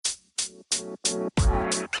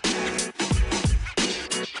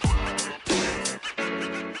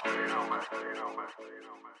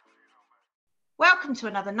Welcome to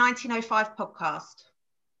another 1905 podcast.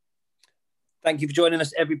 Thank you for joining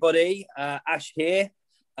us, everybody. Ash here,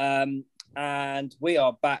 and we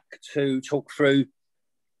are back to talk through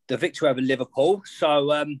the victory over Liverpool.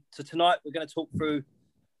 So tonight we're going to talk through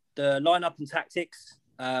the lineup and tactics,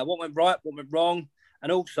 what went right, what went wrong,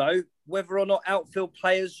 and also whether or not outfield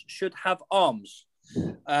players should have arms.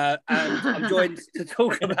 And I'm joined to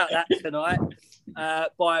talk about that tonight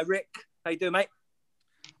by Rick. How you doing, mate?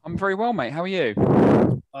 I'm very well, mate. How are you?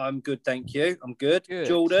 I'm good, thank you. I'm good. Good.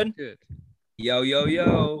 Jordan. Good. Yo, yo,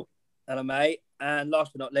 yo. Hello, mate. And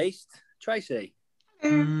last but not least, Tracy.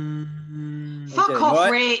 Fuck off,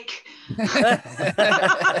 right? Rick.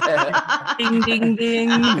 Ding, ding, ding.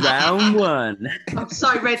 Round one. I'm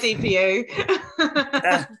so ready for you.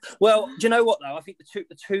 Well, do you know what, though? I think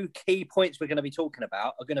the two key points we're going to be talking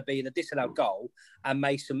about are going to be the disallowed goal and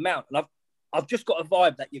Mason Mount. And I've just got a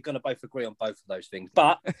vibe that you're going to both agree on both of those things.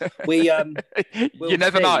 But we'll you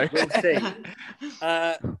never know. We'll see.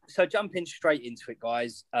 So jumping straight into it,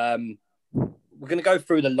 guys. We're going to go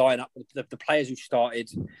through the lineup, the players who started,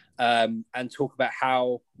 and talk about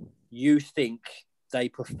how you think they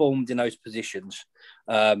performed in those positions,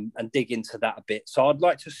 and dig into that a bit. So I'd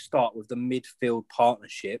like to start with the midfield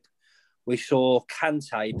partnership. We saw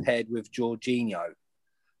Kante paired with Jorginho.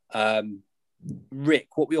 Rick,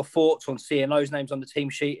 what were your thoughts on seeing those names on the team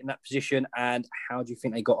sheet in that position, and how do you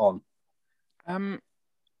think they got on?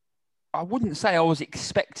 I wouldn't say I was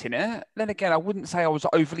expecting it. Then again, I wouldn't say I was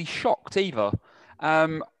overly shocked either.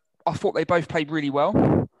 I thought they both played really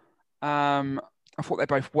well. I thought they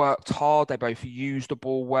both worked hard. They both used the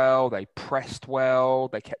ball well. They pressed well.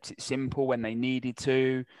 They kept it simple when they needed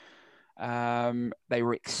to. They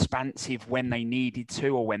were expansive when they needed to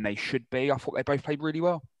or when they should be. I thought they both played really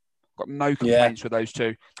well. Got no complaints with those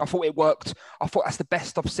two. I thought it worked. I thought that's the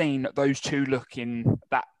best I've seen those two look in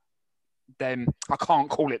that. Then I can't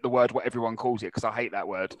call it the word what everyone calls it because I hate that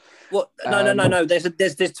word. What? No. There's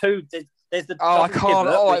two. There's the. Oh, I can't.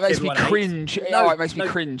 Oh, it makes me everyone cringe. hates. Oh, it makes me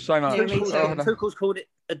cringe so much. Tuchel's called it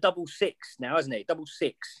a double six now, hasn't he? Double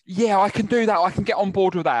six. Yeah, I can do that. I can get on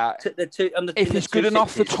board with that. If it's good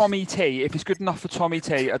enough for Tommy T, a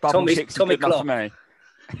double six is good enough for me.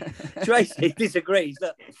 Tracy disagrees.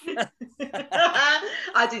 Look.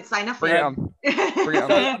 I didn't say nothing. Bring it on.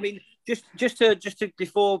 So, I mean, just to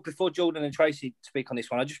before Jordan and Tracy speak on this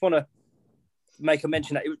one, I just want to make a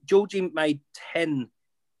mention that Georgie made 10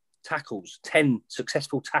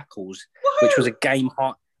 successful tackles, Woo-hoo! Which was a game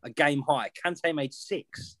high. Kante made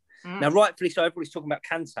 6. Now, rightfully so, everybody's talking about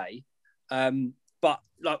Kante, but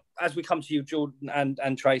like as we come to you, Jordan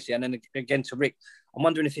and Tracy, and then again to Rick, I'm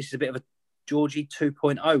wondering if this is a bit of a Georgie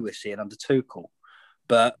 2.0 we're seeing under Tuchel.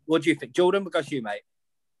 But what do you think, Jordan? We'll go to you, mate.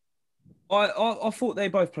 I thought they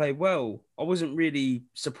both played well. I wasn't really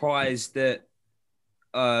surprised that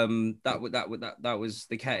that was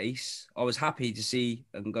the case. I was happy to see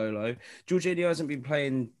N'Golo. Jorginho hasn't been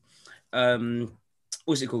playing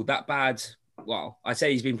what's it called? That bad. Well, I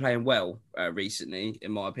say he's been playing well recently,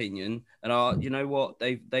 in my opinion. And you know what?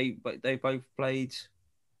 They both played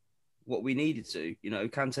what we needed to. You know,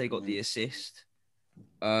 Kante got the assist.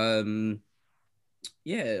 I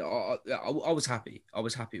was happy. I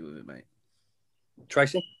was happy with it, mate.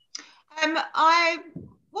 Tracy? I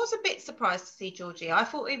was a bit surprised to see Georgie. I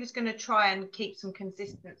thought he was going to try and keep some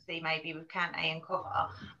consistency maybe with Kante and Cover.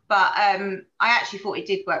 But I actually thought he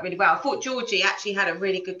did work really well. I thought Georgie actually had a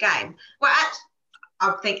really good game. Well,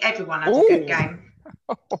 I think everyone had a good game.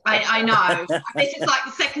 I know. This is like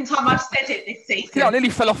the second time I've said it this season. Yeah, I nearly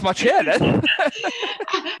fell off my chair then.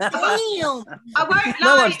 I won't lie.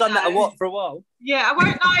 No one's done that for a while. Yeah, I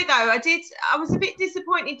won't lie though. I was a bit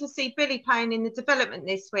disappointed to see Billy playing in the development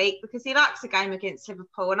this week because he likes a game against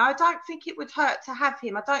Liverpool, and I don't think it would hurt to have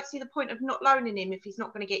him. I don't see the point of not loaning him if he's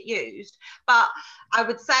not going to get used. But I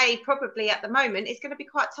would say probably at the moment it's going to be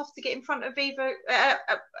quite tough to get in front of either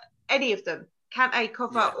any of them, Kante,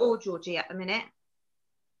 Cover, or Georgie at the minute.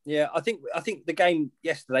 Yeah, I think the game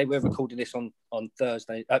yesterday, we're recording this on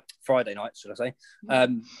Friday night, should I say.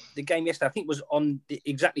 The game yesterday, I think, was on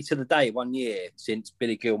exactly to the day 1 year since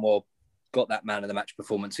Billy Gilmour got that man of the match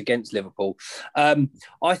performance against Liverpool. I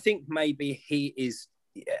think maybe he's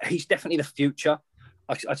definitely the future.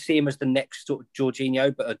 I see him as the next sort of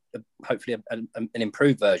Jorginho, but hopefully an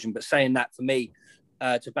improved version. But saying that, for me,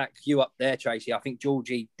 to back you up there, Tracy, I think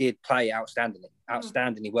Georgie did play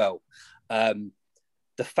outstandingly well.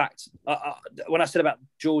 The fact, when I said about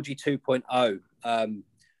Georgie 2.0,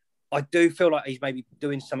 I do feel like he's maybe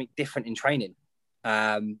doing something different in training.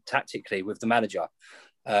 tactically with the manager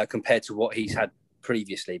compared to what he's had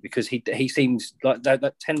previously, because he seems like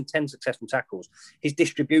that 10 successful tackles. His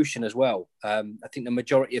distribution as well. I think the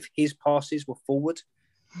majority of his passes were forward.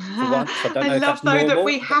 For once, I don't know if love that's though normal. that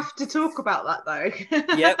we have to talk about that though.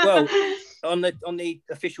 Yeah, well, on the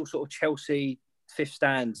official sort of Chelsea Fifth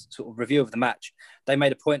Stand sort of review of the match, they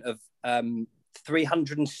made a point of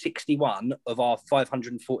 361 of our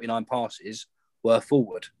 549 passes were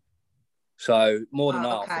forward. So more than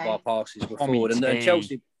half of our passes were forward. And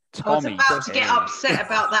Chelsea... I was about to get upset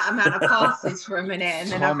about that amount of passes for a minute,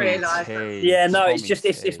 and then I realised. Yeah, no,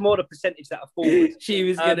 it's more the percentage that are forward. She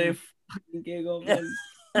was gonna gig off.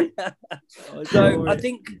 So I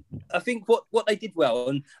think what they did well,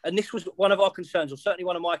 and this was one of our concerns, or certainly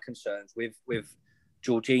one of my concerns with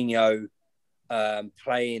Jorginho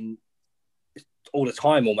playing all the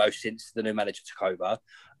time almost since the new manager took over,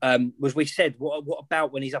 was we said, what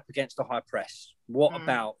about when he's up against a high press? What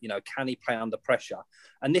about, can he play under pressure?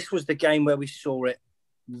 And this was the game where we saw it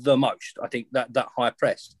the most, I think, that high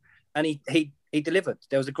press. And he delivered.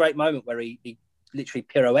 There was a great moment where he literally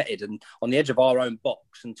pirouetted and on the edge of our own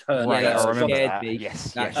box and turned. Right, I remember that.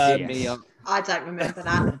 Yes. I don't remember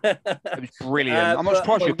that. It was brilliant. I'm not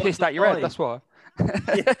surprised you pissed out your head. That's why.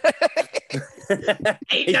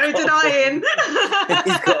 Ain't no denying.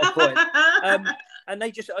 He's got a point. And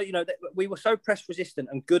they just, we were so press resistant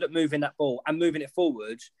and good at moving that ball and moving it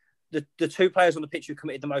forwards. The two players on the pitch who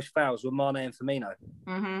committed the most fouls were Mane and Firmino.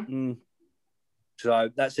 Mm-hmm.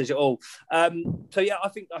 So that says it all. So yeah, I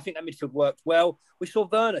think that midfield worked well. We saw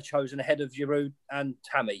Werner chosen ahead of Giroud and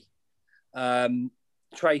Tammy.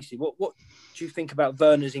 Tracy, what do you think about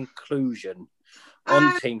Werner's inclusion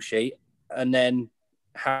on the team sheet, and then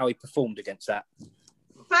how he performed against that?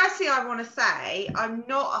 Firstly, I want to say I'm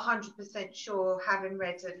not 100% sure, having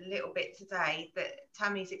read a little bit today, that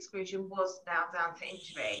Tammy's exclusion was now down to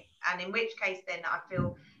injury, and in which case then I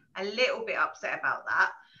feel a little bit upset about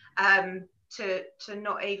that. To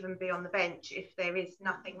not even be on the bench if there is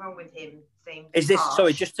nothing wrong with him seems harsh.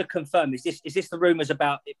 Sorry, just to confirm, is this the rumours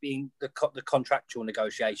about it being the contractual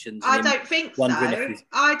negotiations? I don't think so.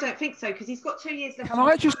 I don't think so, because he's got 2 years left. Can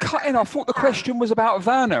I just cut in? I thought the question was about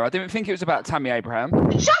Werner. I didn't think it was about Tammy Abraham.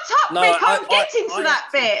 Shut up, Rick. I'm getting to that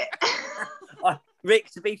bit.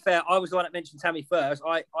 Rick, to be fair, I was the one that mentioned Tammy first.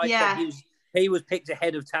 I said he was picked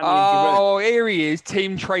ahead of Tammy. Oh, here he is,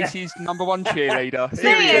 Team Tracy's number one cheerleader. See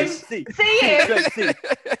him.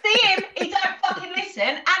 He don't fucking listen,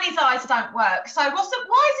 and his eyes don't work. So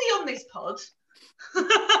why is he on this pod?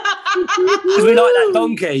 Because we like that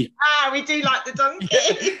donkey. We do like the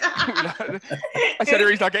donkey. I said the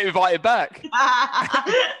reason I get invited back.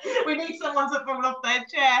 We need someone to fall off their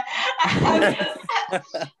chair.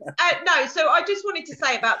 No, so I just wanted to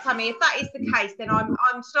say about Tammy, if that is the case, then I'm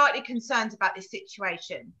slightly concerned about this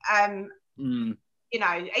situation.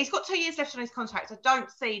 He's got 2 years left on his contract. I don't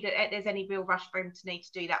see that there's any real rush for him to need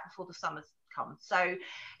to do that before the summer's come. So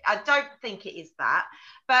I don't think it is that.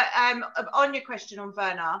 But on your question on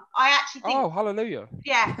Werner, I actually think... Oh, hallelujah.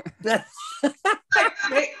 Yeah.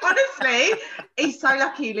 Honestly, he's so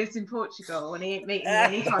lucky he lives in Portugal and he ain't meeting me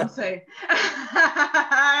anytime soon. Look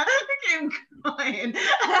at him crying.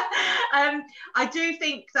 I do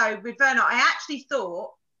think, though, with Werner, I actually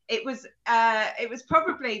thought it was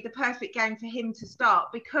probably the perfect game for him to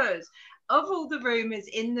start, because of all the rumours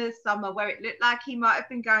in the summer where it looked like he might have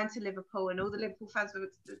been going to Liverpool, and all the Liverpool fans were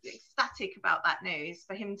ecstatic about that news,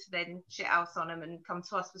 for him to then shit house on him and come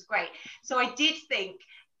to us was great. So I did think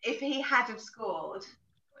if he had have scored,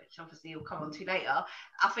 which obviously you'll come on to later,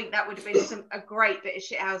 I think that would have been a great bit of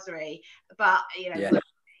shithousery. But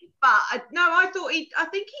But no, I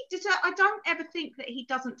think he deserved. I don't ever think that he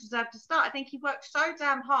doesn't deserve to start. I think he worked so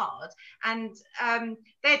damn hard, and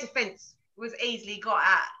their defence was easily got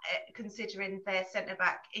at, considering their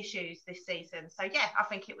centre-back issues this season. So yeah, I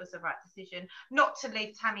think it was the right decision not to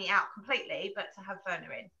leave Tammy out completely, but to have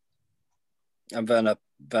Werner in. And Werner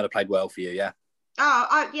played well for you, yeah.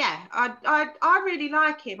 I really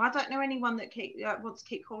like him. I don't know anyone that wants to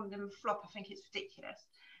keep calling him a flop. I think it's ridiculous.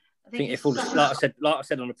 I think if like I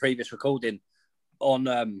said on a previous recording,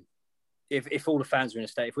 on if all the fans were in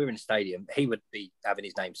if we were in a stadium, he would be having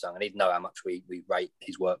his name sung, and he'd know how much we rate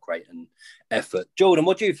his work rate and effort. Jordan,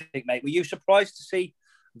 what do you think, mate? Were you surprised to see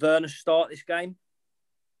Werner start this game?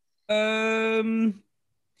 I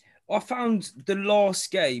found the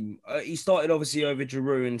last game, he started obviously over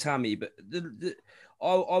Giroud and Tammy, but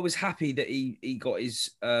I was happy that he got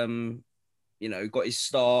his got his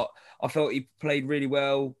start. I felt he played really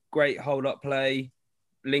well, great hold up play,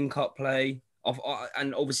 link up play.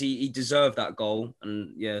 And obviously he deserved that goal.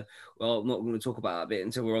 And yeah, well, I'm not going to talk about that bit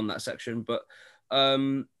until we're on that section. But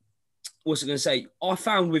what's it going to say? I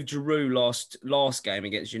found with Giroud last game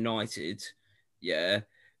against United, yeah,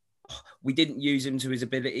 we didn't use him to his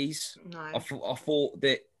abilities. No. I thought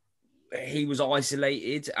that he was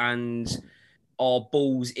isolated and our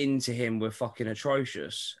balls into him were fucking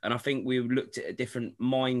atrocious. And I think we looked at a different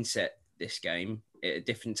mindset this game, at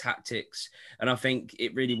different tactics, and I think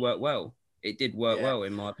it really worked well. It did work well,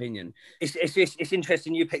 in my opinion. It's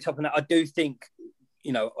interesting you picked up on that. I do think,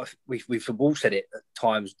 you know, we've all said it at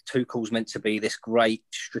times, Tuchel's meant to be this great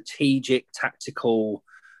strategic, tactical,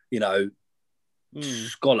 you know,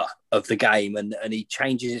 scholar of the game, and he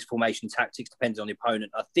changes his formation tactics depending on the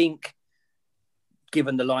opponent. I think,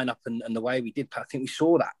 given the lineup and the way we did, I think we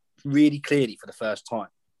saw that really clearly for the first time.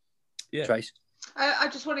 Yeah. Trace? I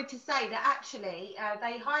just wanted to say that actually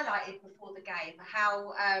they highlighted before the game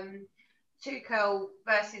how Tuchel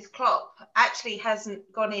versus Klopp actually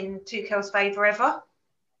hasn't gone in Tuchel's favour ever.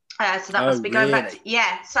 So that must be going back to,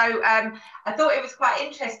 so I thought it was quite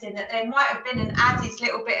interesting that there might have been an added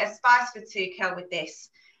little bit of spice for Tuchel with this.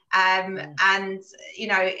 And, you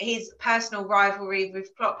know, his personal rivalry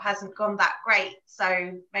with Klopp hasn't gone that great.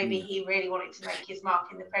 So maybe he really wanted to make his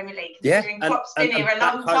mark in the Premier League. Considering Klopp's been here a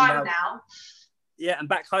long time now. Yeah, and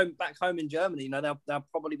back home in Germany, you know, they'll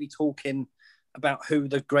probably be talking about who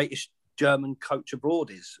the greatest German coach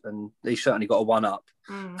abroad is. And he's certainly got a one-up.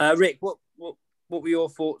 Rick, what were your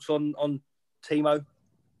thoughts on Timo?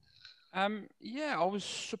 Yeah, I was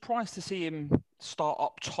surprised to see him start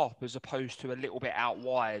up top as opposed to a little bit out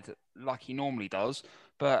wide like he normally does.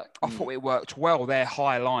 But I thought it worked well. Their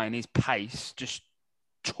high line, his pace, just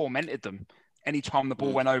tormented them. Anytime the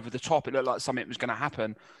ball went over the top, it looked like something was going to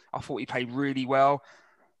happen. I thought he played really well.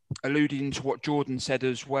 Alluding to what Jordan said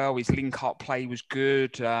as well, his link-up play was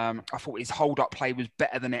good. I thought his hold-up play was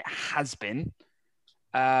better than it has been.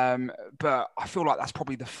 But I feel like that's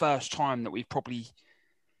probably the first time that we've probably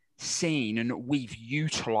seen and we've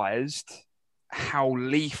utilised how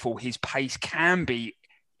lethal his pace can be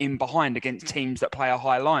in behind against teams that play a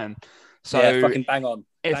high line. So fucking bang on.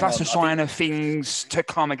 If that's a sign of things to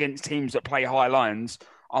come against teams that play high lines,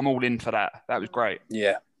 I'm all in for that. That was great.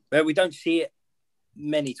 Yeah. But we don't see it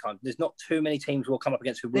many times. There's not too many teams we'll come up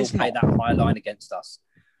against who will play that high line against us.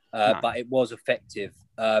 But it was effective.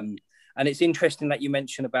 And it's interesting that you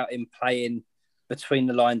mentioned about him playing between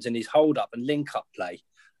the lines and his hold-up and link-up play.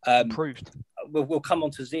 Improved. We'll come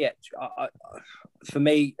on to Ziyech. For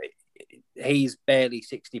me, he's barely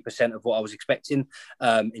 60% of what I was expecting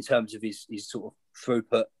in terms of his sort of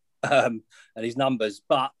throughput and his numbers.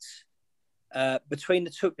 But between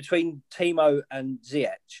Timo and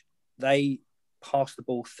Ziyech, they passed the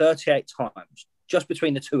ball 38 times, just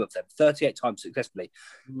between the two of them, 38 times successfully.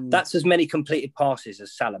 That's as many completed passes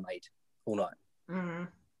as Salah made all night. Mm-hmm.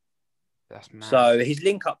 That's mad. So his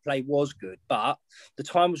link-up play was good, but the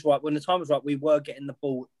time was right. When the time was right, we were getting the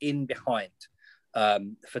ball in behind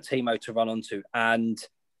for Timo to run onto. And,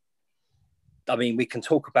 I mean, we can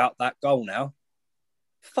talk about that goal now.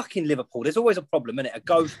 Fucking Liverpool. There's always a problem, isn't it? A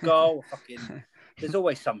ghost goal, there's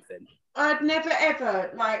always something. I'd never, ever,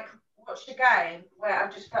 watched a game where I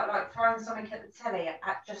just felt like throwing something at the telly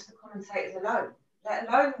at just the commentators alone. Let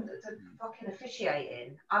alone the fucking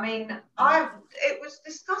officiating. I mean, it was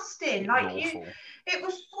disgusting. It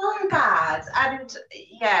was so bad. And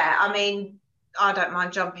yeah, I mean, I don't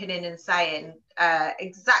mind jumping in and saying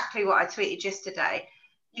exactly what I tweeted yesterday.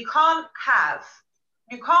 You can't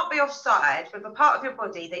be offside with a part of your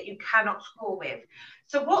body that you cannot score with.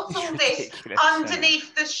 So what's all this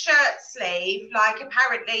underneath the shirt sleeve?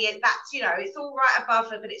 Apparently that's, it's all right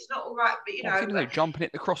above her, but it's not all right. But jumping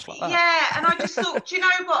at the cross like that. Yeah, and I just thought, do you know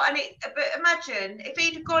what? But imagine if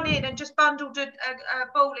he'd gone in and just bundled a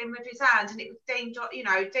ball in with his hand, and it was deemed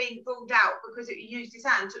ruled out because it used his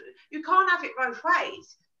hand. You can't have it both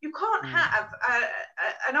ways. You can't have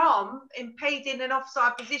an arm impeding an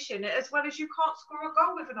offside position as well as you can't score a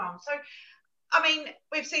goal with an arm. So, I mean,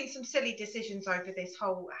 we've seen some silly decisions over this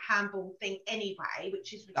whole handball thing anyway,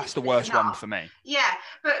 which is ridiculous. That's the worst one for me. Yeah,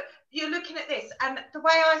 but you're looking at this, and the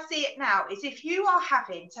way I see it now is if you are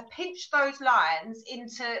having to pinch those lines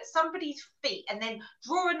into somebody's feet and then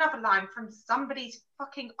draw another line from somebody's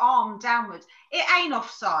fucking arm downwards, it ain't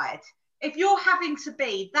offside. If you're having to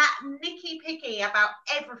be that nicky-picky about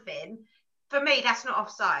everything, for me, that's not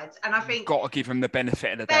offside. And I think... Got to give them the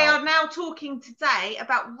benefit of the doubt. They are now talking today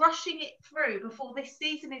about rushing it through before this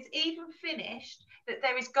season is even finished, that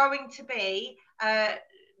there is going to be...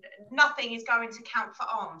 nothing is going to count for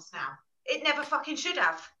arms now. It never fucking should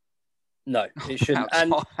have. No, it shouldn't.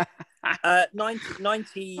 And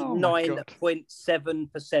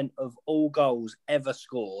 99.7% of all goals ever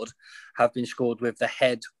scored have been scored with the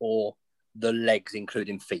head or the legs,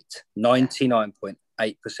 including feet.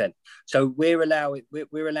 99.8%. So we're allowing,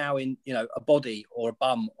 a body or a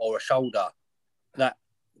bum or a shoulder that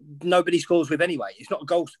nobody scores with anyway. It's not a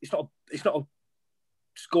goal. It's not a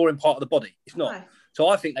scoring part of the body. It's not. No. So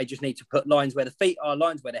I think they just need to put lines where the feet are,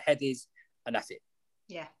 lines where the head is, and that's it.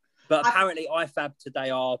 Yeah. But apparently IFAB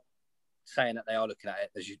today are saying that they are looking at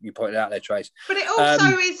it, as you pointed out there, Trace. But it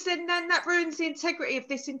also is, and then that ruins the integrity of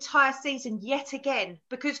this entire season yet again.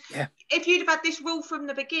 Because if you'd have had this rule from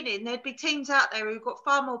the beginning, there'd be teams out there who've got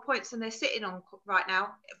far more points than they're sitting on right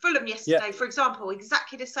now. Fulham yesterday, for example,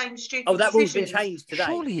 exactly the same stupid that rule's been decisions. changed today.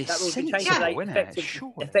 Surely that rule's been changed sensible, today,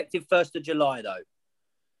 effective 1st of July, though.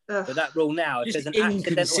 Ugh. So that rule now, if Just there's an accidental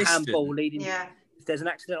inconsistent. handball leading, if there's an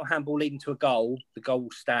accidental handball leading to a goal, the goal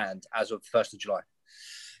will stand as of 1st of July.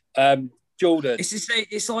 Jordan, it's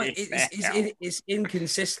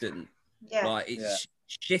inconsistent. Yeah. Like it's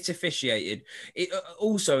shit officiated. It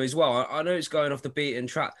also as well. I know it's going off the beaten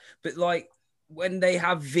track, but like when they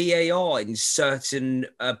have VAR in certain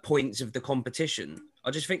points of the competition, I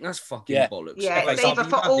just think that's fucking bollocks. Yeah, it's either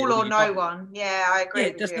for all or no one. Yeah, I agree.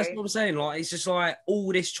 Yeah, that's what I'm saying. Like it's just like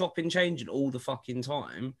all this chopping, changing all the fucking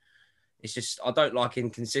time. It's just I don't like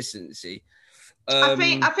inconsistency. I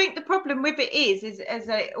think the problem with it is as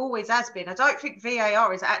it always has been. I don't think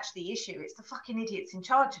VAR is actually the issue. It's the fucking idiots in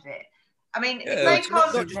charge of it. I mean, if they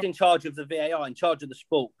can't. Not just in charge of the VAR, in charge of the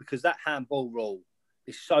sport, because that handball rule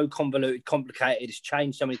is so convoluted, complicated. It's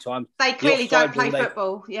changed so many times. They clearly don't play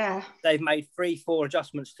football. They've made 3-4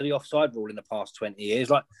 adjustments to the offside rule in the past 20 years.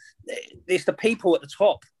 Like, it's the people at the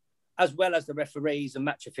top, as well as the referees and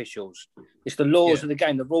match officials. It's the laws of the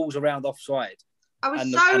game, the rules around offside. I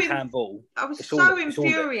was so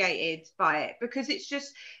infuriated by it because it's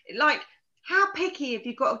just like, how picky have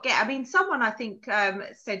you got to get? I mean, someone I think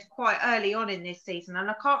said quite early on in this season, and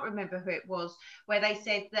I can't remember who it was, where they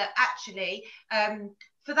said that actually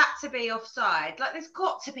for that to be offside, like there's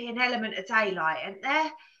got to be an element of daylight, and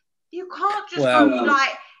you can't just go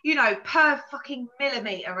like, per fucking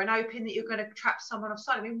millimetre and hoping that you're going to trap someone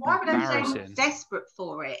offside. I mean, why would they say desperate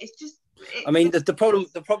for it? It's just.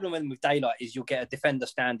 The problem with daylight is you'll get a defender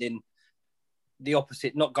standing the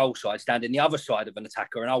opposite, not goal side, standing the other side of an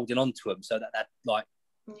attacker and holding on to them so that like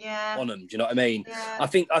on them. Do you know what I mean? Yeah. I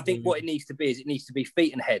think what it needs to be is it needs to be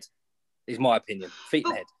feet and head, is my opinion. Feet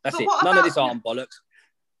and head. That's it. None of this arm bollocks.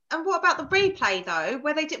 And what about the replay though,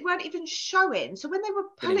 where they weren't even showing? So when they were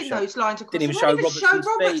pulling those lines across, didn't they even show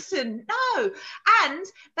Robertson. No, and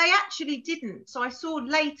they actually didn't. So I saw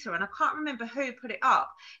later, and I can't remember who put it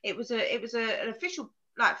up. It was an official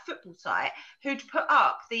like football site who'd put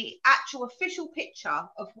up the actual official picture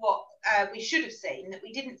of what we should have seen that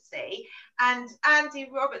we didn't see, and Andy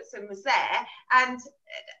Robertson was there, and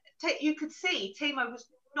you could see Timo was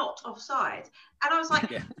not offside, and I was like,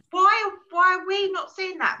 why are we not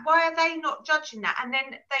seeing that? Why are they not judging that? And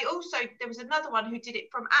then there was another one who did it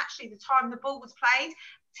from actually the time the ball was played.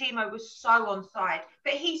 Timo was so onside,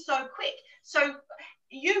 but he's so quick, so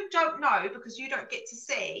you don't know, because you don't get to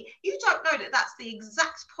see, you don't know that that's the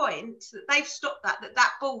exact point that they've stopped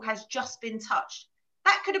that ball has just been touched.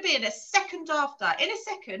 That could have been a second after. In a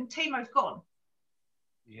second, Timo's gone.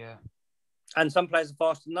 Yeah. And some players are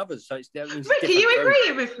faster than others. So it's Rick, are you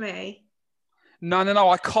agreeing with me? No,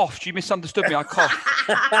 I coughed. You misunderstood me. I coughed.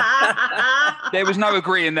 There was no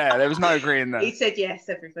agreeing there. He said yes,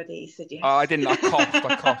 everybody. He said yes. Oh, I didn't. I coughed.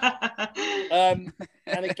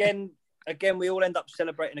 And again, we all end up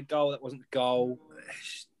celebrating a goal that wasn't a goal.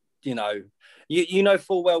 You know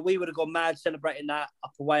full well we would have gone mad celebrating that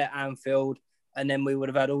up away at Anfield, and then we would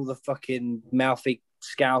have had all the fucking mouthy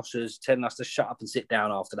Scousers telling us to shut up and sit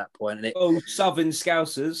down after that point. And Southern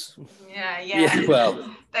Scousers. Yeah.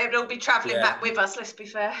 Well, they would all be travelling back with us. Let's be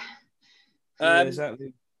fair.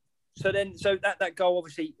 Exactly. So that goal,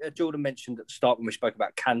 obviously, Jordan mentioned at the start when we spoke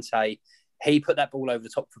about Kante. He put that ball over the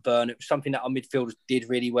top for Burn. It was something that our midfielders did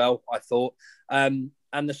really well, I thought. And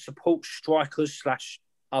the support strikers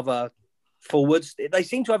 / other forwards, they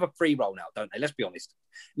seem to have a free role now, don't they? Let's be honest.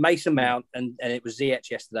 Mason Mount and it was Ziyech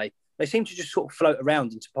yesterday. They seem to just sort of float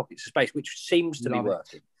around into pockets of space, which seems to be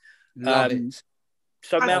working. Love it.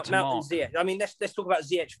 So Mount and Ziyech. I mean, let's talk about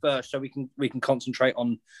Ziyech first, so we can concentrate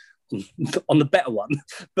on the better one.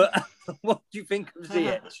 But what do you think of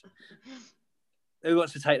Ziyech? Who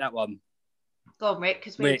wants to take that one? Go on, Rick,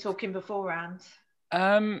 because we were talking beforehand.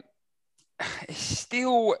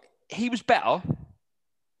 Still, he was better.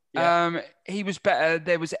 Yeah. He was better.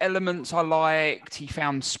 There was elements I liked. He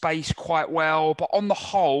found space quite well. But on the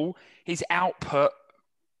whole, his output,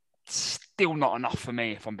 still not enough for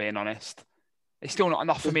me, if I'm being honest. It's still not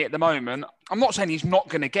enough for me at the moment. I'm not saying he's not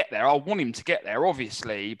going to get there. I want him to get there,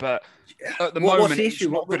 obviously, but at the moment, it's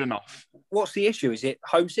not good enough. What's the issue? Is it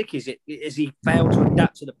homesick? Is he failed to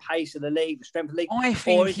adapt to the pace of the league, the strength of the league? I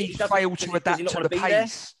think he's failed to adapt to the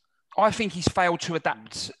pace. I think he's failed to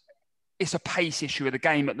adapt. It's a pace issue of the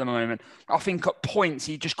game at the moment. I think at points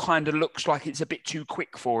he just kind of looks like it's a bit too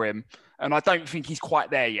quick for him, and I don't think he's quite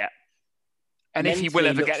there yet. And if he will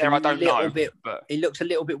ever get there, I don't know. But he looks a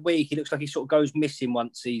little bit weak. He looks like he sort of goes missing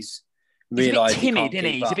once he's realised. He's a bit timid, isn't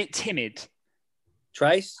he? He's a bit timid.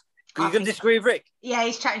 Trace, are you going to disagree with Rick? Yeah,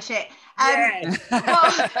 he's chatting shit. Yes.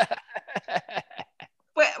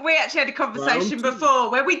 We actually had a conversation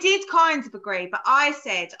before where we did kind of agree, but I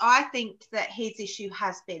said I think that his issue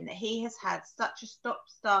has been that he has had such a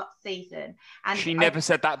stop-start season. And she never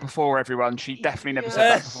said that before, everyone. She definitely never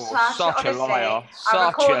said that before. Such a liar. I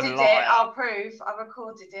recorded it. I'll prove. I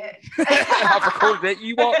recorded it. I've recorded it.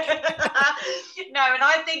 You watch. No, and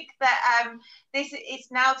I think that this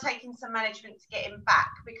is now taking some management to get him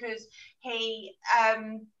back, because he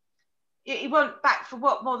went back for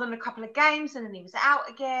more than a couple of games, and then he was out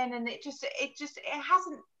again, and it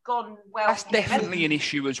hasn't gone well. That's definitely an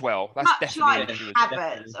issue as well. That's much definitely like an issue.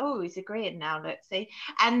 Havertz. Oh, he's agreeing now. Let's see.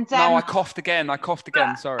 And no, I coughed again.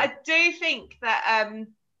 Sorry. I do think that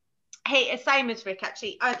same as Rick.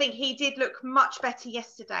 Actually, I think he did look much better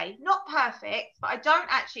yesterday. Not perfect, but I don't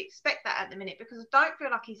actually expect that at the minute, because I don't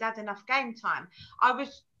feel like he's had enough game time. I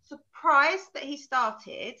was surprised that he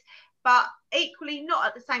started, but equally not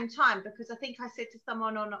at the same time, because I think I said to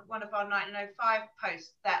someone on one of our 1905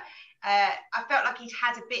 posts that I felt like he'd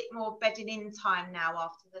had a bit more bedding in time now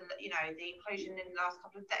after the inclusion in the last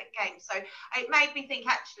couple of games. So it made me think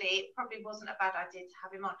actually it probably wasn't a bad idea to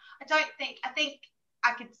have him on. I think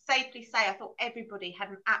I could safely say I thought everybody had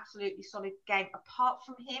an absolutely solid game apart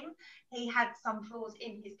from him. He had some flaws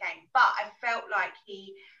in his game, but I felt like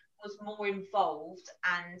he was more involved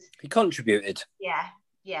and he contributed. Yeah.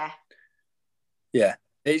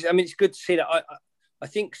 It's good to see that. I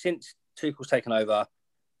think since Tuchel's taken over,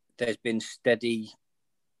 there's been steady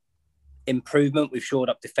improvement. We've shored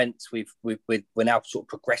up defence. We're now sort of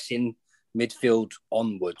progressing midfield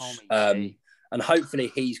onwards, and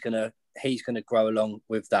hopefully he's gonna grow along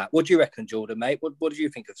with that. What do you reckon, Jordan, mate? What do you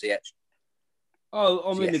think of Ziyech? Oh,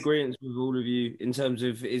 I'm in agreement with all of you in terms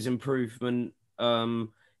of his improvement.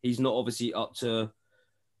 He's not obviously up to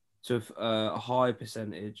a high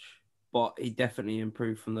percentage, but he definitely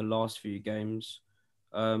improved from the last few games.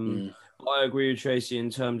 I agree with Tracy in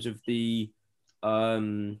terms of the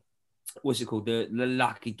the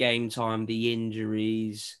lack of game time, the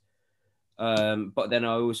injuries. But then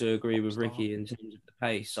I also agree with Ricky in terms of the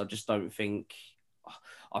pace. I just don't think.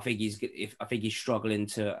 I think he's struggling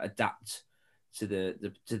to adapt to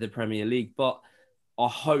the Premier League. But I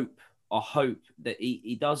hope that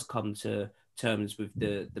he does come to terms with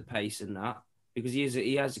the pace and that, because he is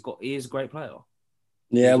a great player.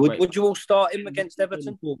 Yeah, would you all start him against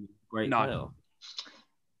Everton? Great no. player.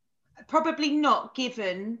 Probably not,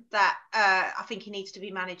 given that I think he needs to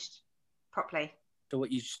be managed properly. So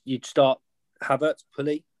what you'd start Havertz,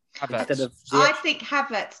 Pulley instead of Ziyech? I think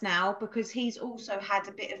Havertz now, because he's also had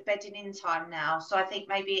a bit of bedding in time now, so I think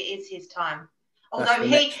maybe it is his time. Although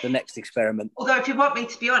the next experiment. Although, if you want me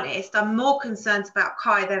to be honest, I'm more concerned about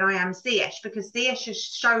Kai than I am Ziyech, because Ziyech has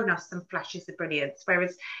shown us some flashes of brilliance,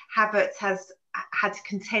 whereas Havertz has had to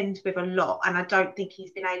contend with a lot, and I don't think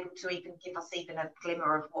he's been able to even give us even a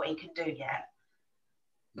glimmer of what he can do yet.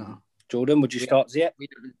 No. Jordan, would you start Ziyech? We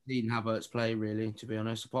haven't seen Havertz play, really, to be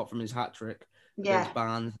honest, apart from his hat trick. Yeah.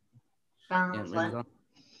 Barnes.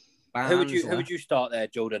 Who would you start there,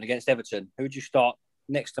 Jordan, against Everton? Who would you start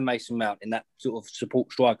next to Mason Mount in that sort of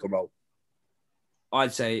support striker role?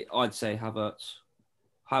 I'd say Havertz.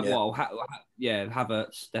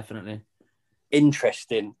 Havertz, definitely.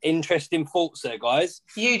 Interesting thoughts there, guys.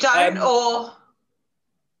 You don't, or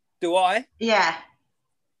do I? Yeah.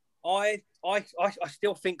 I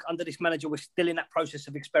still think under this manager we're still in that process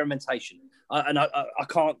of experimentation, and I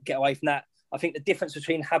can't get away from that. I think the difference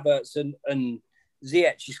between Havertz and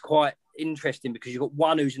Ziyech is quite interesting, because you've got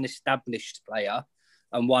one who's an established player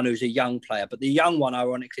and one who's a young player, but the young one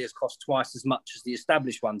ironically has cost twice as much as the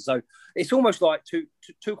established one. So it's almost like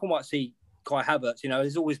Tuchel might see Kai Havertz.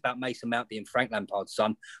 There's always about Mason Mount being Frank Lampard's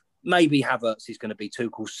son. Maybe Havertz is going to be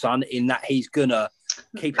Tuchel's son, in that he's going to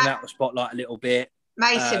keep him out of the spotlight a little bit.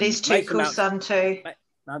 Mason is Tuchel's son too.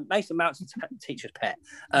 Mason Mount's a teacher's pet.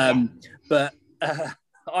 But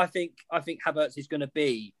I think Havertz is going to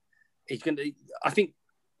be. I think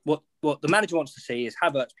what the manager wants to see is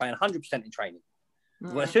Havertz playing 100% in training.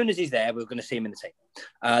 Well, as soon as he's there, we're going to see him in the team.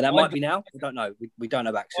 That might be now. We don't know. We don't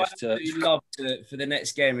have access to. I'd love to, for the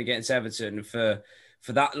next game against Everton, for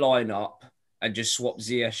that lineup and just swap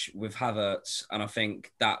Ziyech with Havertz. And I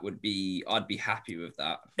think that would be, I'd be happy with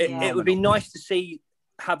that. It would be nice to see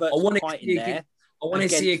Havertz height in there. I want to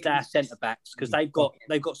see their centre backs because they've got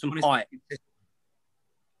some height. It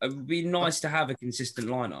would be nice to have a consistent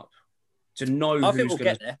lineup to know I who's think we'll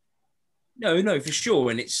going get there. No, for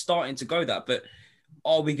sure, and it's starting to go that. But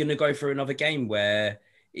are we going to go for another game where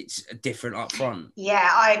it's different up front?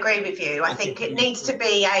 Yeah, I agree with you. I think it needs to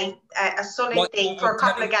be a solid thing for a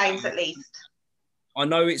couple of games at least. I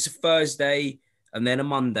know it's a Thursday and then a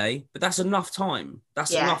Monday, but that's enough time.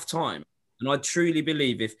 That's enough time. And I truly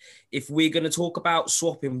believe if we're going to talk about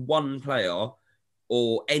swapping one player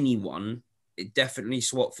or anyone, it definitely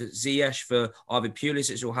swap for Ziyech for either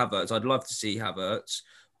Pulisic or Havertz. I'd love to see Havertz,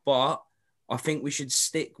 but I think we should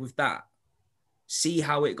stick with that. See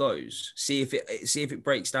how it goes. See if it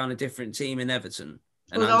breaks down a different team in Everton.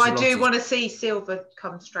 And although I do want to see Silva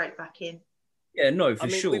come straight back in. Yeah, no, for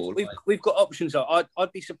sure. We've got options.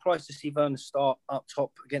 I'd be surprised to see Werner start up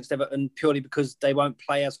top against Everton purely because they won't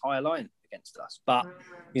play as high a line against us. But,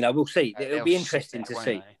 we'll see. It'll be interesting to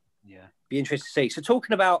see. Yeah. Be interesting to see. So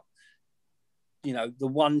talking about, the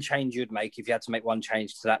one change you'd make if you had to make one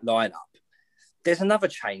change to that lineup, there's another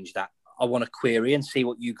change that I want to query and see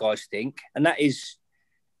what you guys think. And that is,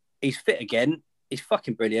 he's fit again. He's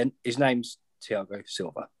fucking brilliant. His name's Thiago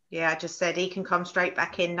Silva. Yeah, I just said he can come straight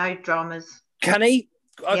back in. No dramas. Can he?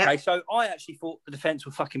 Okay, so I actually thought the defence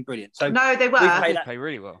were fucking brilliant. So no, they were. They play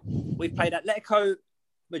really well. We've played Atletico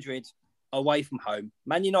Madrid away from home,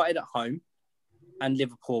 Man United at home, and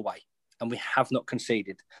Liverpool away. And we have not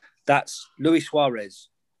conceded. That's Luis Suarez,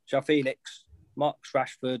 João Felix, Marcus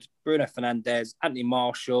Rashford, Bruno Fernandes, Anthony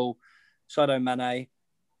Martial, Sadio Mane,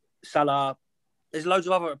 Salah. There's loads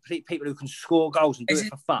of other people who can score goals and do it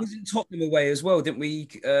for fun. Wasn't Tottenham away as well? Didn't we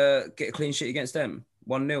get a clean sheet against them?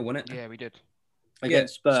 1-0, wasn't it? Yeah, we did.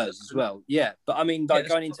 Against Spurs as well. Yeah. But I mean,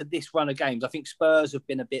 going into this run of games, I think Spurs have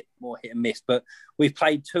been a bit more hit and miss, but we've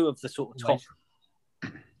played two of the sort of top,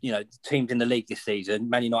 teams in the league this season,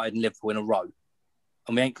 Man United and Liverpool in a row.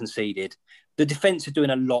 And we ain't conceded. The defence are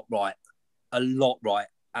doing a lot right.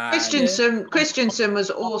 Christensen was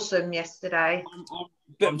awesome yesterday.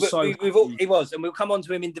 He was, and we'll come on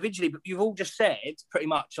to him individually. But you've all just said pretty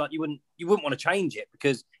much like you wouldn't want to change it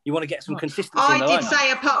because you want to get some consistency. I did say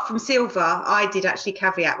apart from Silva, I did actually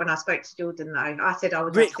caveat when I spoke to Jordan though. I said I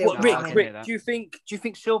would. Rick, do you think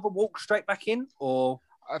Silva walks straight back in or?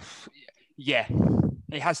 Yeah.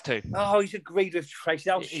 He has to. Oh, he's agreed with Tracy.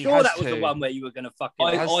 I was sure that was the one where you were going to fucking...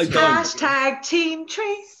 Hashtag Team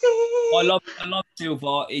Tracy. I love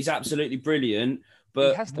Silva. He's absolutely brilliant.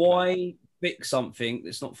 But why fix something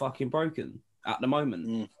that's not fucking broken at the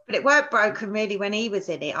moment? But it weren't broken really when he was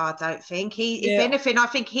in it, I don't think. If anything, I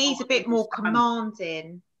think he's a bit more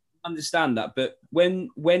commanding. Understand that. But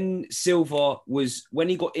when Silva when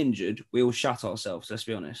he got injured, we all shut ourselves, let's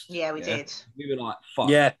be honest. Yeah, we did. We were like, fuck.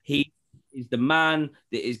 Yeah. He is the man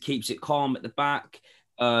that keeps it calm at the back.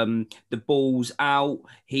 The ball's out.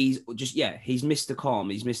 He's Mr. Calm.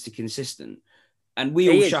 He's Mr. Consistent. And we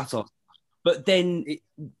all shut off. But then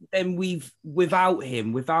without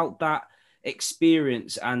him, without that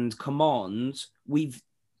experience and command, we've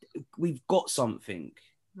got something.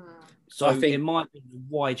 So I think, in my opinion,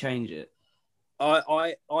 why change it?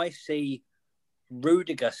 I see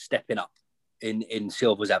Rudiger stepping up in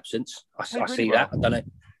Silva's absence. I see that. I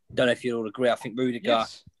don't know if you all agree. I think Rudiger,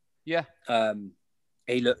 he's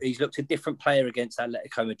looked a different player against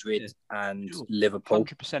Atletico Madrid and Liverpool.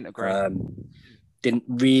 100% agree. Didn't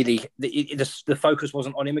really the focus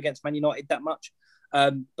wasn't on him against Man United that much.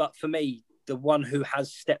 But for me, the one who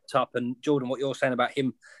has stepped up, and Jordan, what you're saying about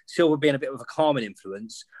him, Silva being a bit of a calming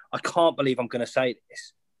influence, I can't believe I'm going to say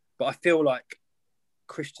this, but I feel like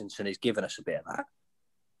Christensen is giving us a bit of that.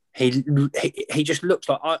 He just looks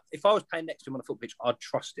like if I was playing next to him on a football pitch, I'd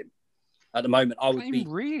trust him. At the moment, I would be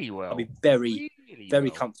really well. I'd be very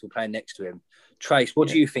comfortable playing next to him. Trace, what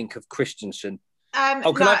do you think of Christensen? I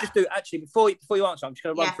just do actually before you answer? I'm just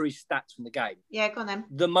going to run through his stats from the game. Yeah, go on then.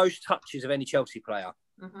 The most touches of any Chelsea player,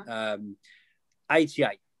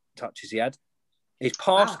 88 touches he had. His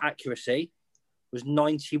pass accuracy was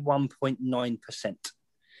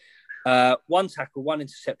 91.9%. One tackle, one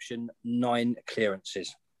interception, 9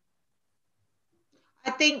 clearances. I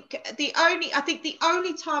think the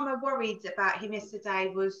only time I worried about him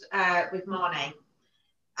yesterday was with Mane,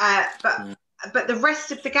 but the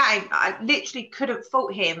rest of the game I literally couldn't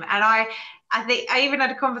fault him, and I think I even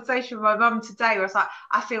had a conversation with my mum today where I was like,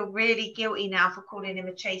 I feel really guilty now for calling him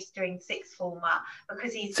a cheese-string sixth former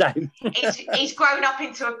because he's grown up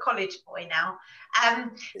into a college boy now.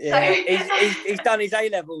 Yeah, so he's done his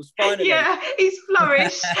A-levels finally. Yeah, he's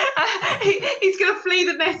flourished. He's going to flee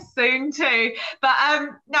the nest soon too. But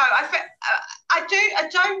no,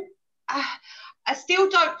 I still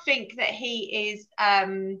don't think that he is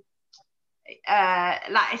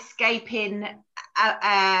like escaping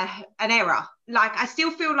an error. Like I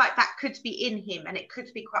still feel like that could be in him and it could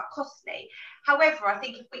be quite costly. However, I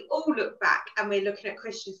think if we all look back and we're looking at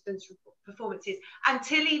Christensen's performances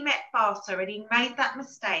until he met Barca and he made that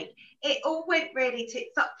mistake, it all went really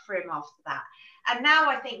tits up for him after that. And now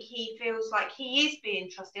I think he feels like he is being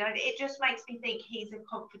trusted. And it just makes me think he's a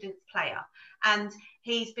confidence player. And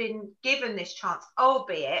he's been given this chance,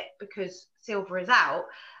 albeit because Silva is out.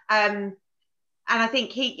 And I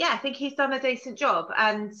think he's done a decent job.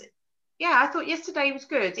 And yeah, I thought yesterday was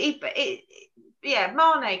good.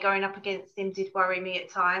 Mane going up against him did worry me at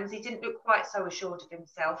times. He didn't look quite so assured of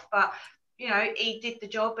himself, but he did the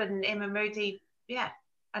job. And him and Moody,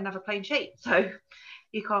 another clean sheet. So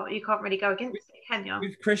you can't really go against it, can you?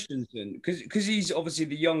 With Christensen, because he's obviously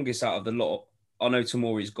the youngest out of the lot. I know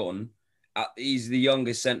Tomori's gone. He's the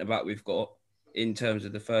youngest centre back we've got in terms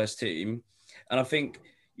of the first team, and I think.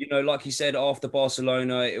 Like he said, after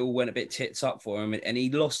Barcelona, it all went a bit tits up for him and he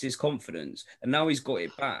lost his confidence and now he's got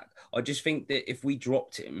it back. I just think that if we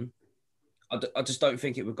dropped him, I just don't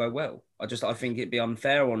think it would go well. I think it'd be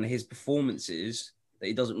unfair on his performances that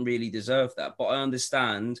he doesn't really deserve that. But I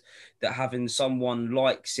understand that having someone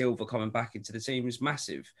like Silva coming back into the team is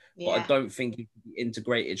massive. Yeah. But I don't think he can be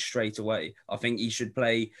integrated straight away. I think he should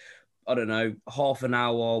play, I don't know, half an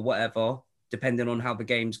hour or whatever, depending on how the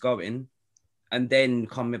game's going. And then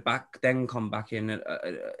come back in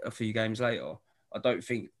a few games later. I don't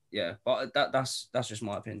think, but that's just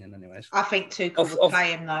my opinion, anyways. I think Tuchel would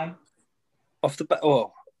play him though. Off the back,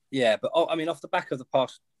 off the back of the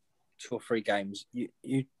past 2 or 3 games,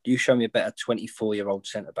 you show me a better 24-year-old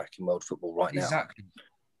centre back in world football right now, exactly,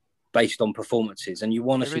 based on performances, and you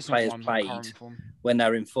want to see players played when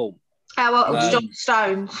they're in form. It was John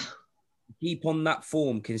Stones. Keep on that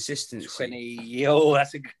form consistency.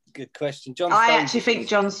 That's a good question. I actually think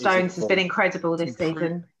John Stones has been incredible this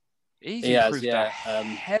season. He's improved a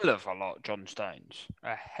hell of a lot, John Stones.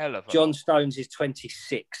 A hell of a John lot. Stones is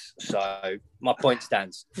 26, so my point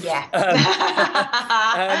stands. Yeah.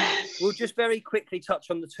 We'll just very quickly touch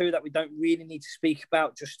on the 2 that we don't really need to speak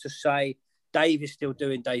about, just to say Dave is still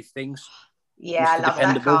doing Dave things. Yeah, I love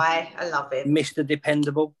that guy. I love him. Mr.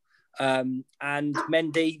 Dependable. And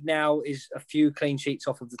Mendy now is a few clean sheets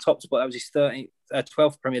off of the top spot. That was his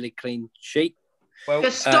 12th Premier League clean sheet. Well,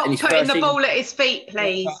 just stop putting the ball at his feet,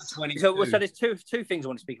 please. So there's two things I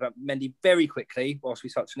want to speak about Mendy very quickly whilst we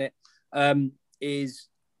touch on it. Is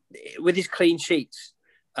with his clean sheets,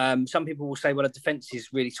 some people will say, well, the defence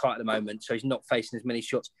is really tight at the moment, so he's not facing as many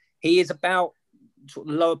shots. He is about sort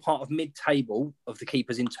of the lower part of mid-table of the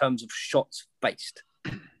keepers in terms of shots faced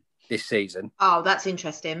this season. Oh, that's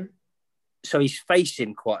interesting. So he's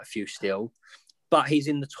facing quite a few still, but he's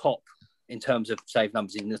in the top in terms of save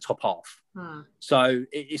numbers, in the top half. So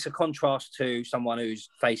it's a contrast to someone who's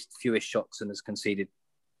faced fewest shots and has conceded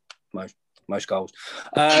most goals.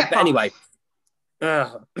 But anyway,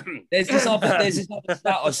 there's this other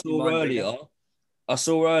stat I saw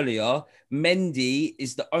earlier. Mendy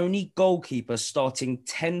is the only goalkeeper starting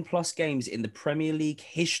 10 plus games in the Premier League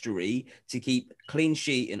history to keep clean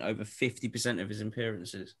sheet in over 50% of his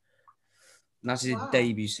appearances. And that's his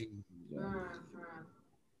debut season.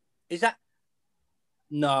 Is that?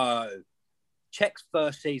 No. Czech's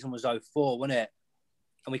first season was 2004, wasn't it?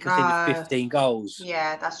 And we conceded 15 goals.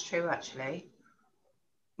 Yeah, that's true, actually.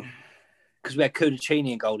 Because we had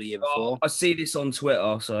Cudicini in goal the year before. I see this on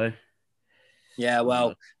Twitter, so... Yeah,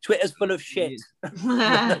 well, Twitter's full of shit.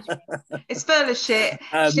 It's full of shit.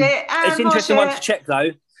 It's an interesting one to check,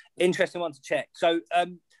 though. Interesting one to check. So,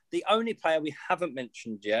 the only player we haven't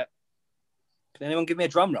mentioned yet... Can anyone give me a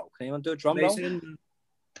drum roll? Can anyone do a drum roll?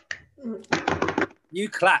 You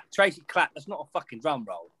clap. Tracy clap. That's not a fucking drum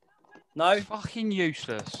roll. No? Fucking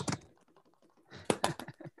useless.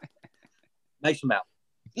 Mason Mount.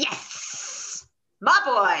 Yes! My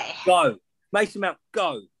boy. Go. Mason Mount,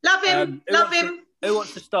 go. Love him. Love him. Who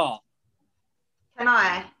wants to start? Can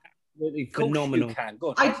I? Really phenomenal. You can. Go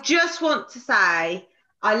on. I just want to say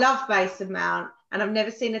I love Mason Mount, and I've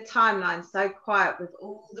never seen a timeline so quiet with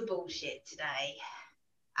all the bullshit today.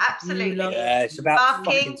 Absolutely. Yeah, it's about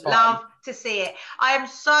fucking love to see it. I am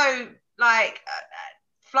so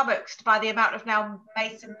flummoxed by the amount of now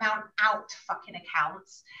Mason Mount out fucking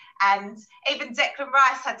accounts. And even Declan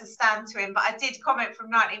Rice had to stand to him. But I did comment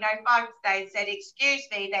from 1905 today and said, excuse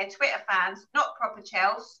me, they're Twitter fans, not proper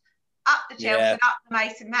Chelsea. Up the Chelsea and up the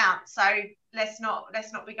Mason Mount. So let's not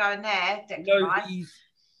be going there, Declan Rice.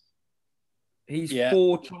 He's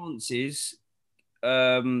 4 chances,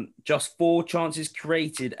 just 4 chances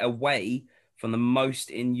created away from the most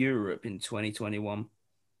in Europe in 2021.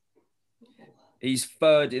 He's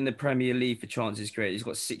 3rd in the Premier League for chances created. He's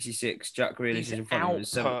got 66. Jack Grealish is in front of him with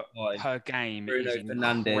 75. Per game. Bruno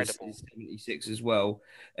Fernandes is 76 as well.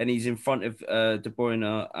 And he's in front of De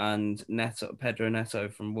Bruyne and Pedro Neto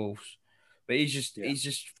from Wolves. But he's just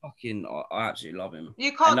fucking... I absolutely love him.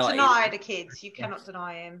 You can't deny the kids. You cannot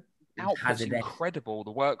deny him. Output's incredible. The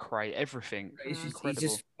work rate, everything. He's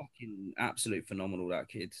just fucking absolute phenomenal, that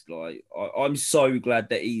kid. Like, I'm so glad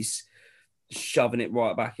that he's shoving it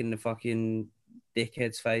right back in the fucking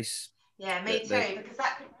dickhead's face. Yeah, me too, because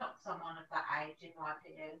that could knock someone of that age, in my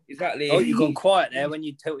opinion. Exactly. Oh, you got quiet there when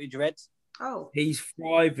you tilted your heads. Oh. He's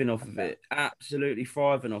thriving off of it. Absolutely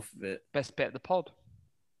thriving off of it. Best bit of the pod.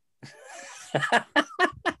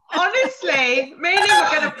 Honestly, me and him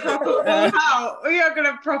are going to proper fall out. We are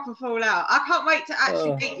going to proper fall out. I can't wait to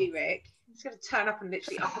actually beat you, Rick. He's going to turn up and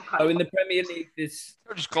literally uppercut. Oh, in the Premier League this...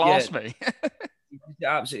 Just glass me.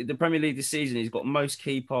 Absolutely. The Premier League this season, he's got most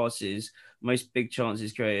key passes, most big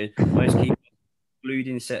chances created, most key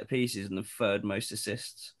including set pieces, and the 3rd most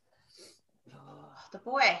assists. The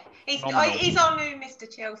boy. He's our new Mr.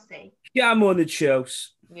 Chelsea. Yeah, I'm on the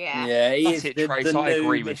Chelsea. Yeah. Yeah, he That's is it, Trace. I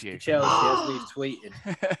agree with Mr. you. Chelsea, as we've tweeted.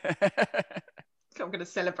 I'm going to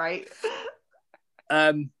celebrate.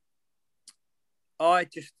 I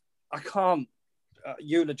can't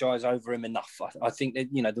eulogise over him enough. I think that,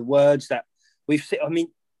 you know, the words that we've seen. I mean,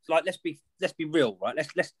 like, let's be real, right?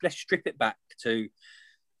 Let's strip it back to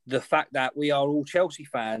the fact that we are all Chelsea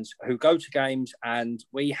fans who go to games, and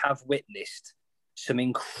we have witnessed some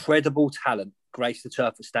incredible talent grace the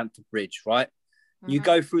turf at Stamford Bridge, right? Mm-hmm. You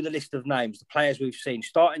go through the list of names, the players we've seen,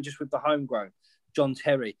 starting just with the homegrown, John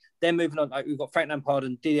Terry, then moving on, like, we've got Frank Lampard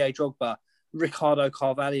and Didier Drogba, Ricardo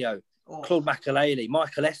Carvalho, Claude Makélélé,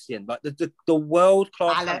 Michael Essien, like the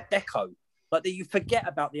world-class Deco. Like, that you forget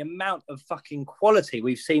about the amount of fucking quality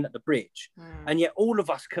we've seen at the Bridge. And yet all of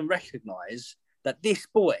us can recognise that this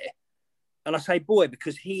boy, and I say boy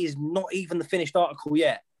because he is not even the finished article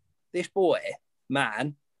yet, this boy,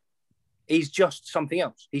 man, he's just something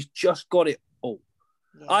else. He's just got it all.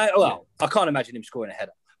 Yeah. I can't imagine him scoring a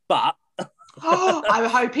header, but... I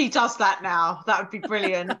hope he does that now. That would be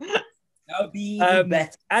brilliant. That would be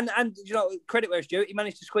better. And you know, credit where it's due, he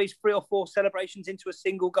managed to squeeze 3 or 4 celebrations into a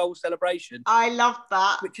single goal celebration. I love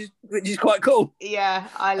that. Which is quite cool. Yeah,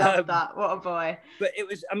 I love that. What a boy. But it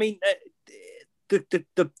was, I mean,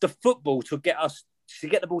 the football to get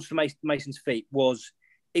the ball to Mason's feet was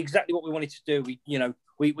exactly what we wanted to do.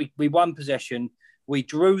 We won possession. We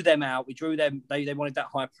drew them out. We drew them. They wanted that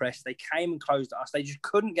high press. They came and closed at us. They just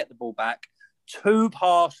couldn't get the ball back. 2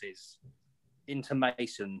 passes into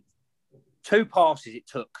Mason. 2 passes it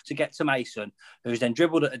took to get to Mason, who's then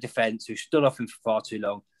dribbled at a defence, who stood off him for far too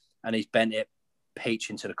long, and he's bent it peach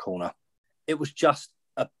into the corner. It was just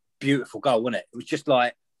a beautiful goal, wasn't it? It was just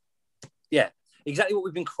like, yeah, exactly what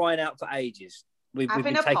we've been crying out for ages. We've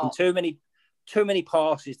been taking too many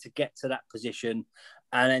passes to get to that position,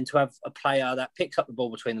 and then to have a player that picks up the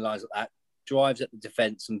ball between the lines like that, drives at the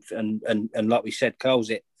defence, and like we said, curls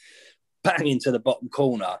it bang into the bottom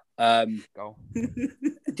corner. Goal.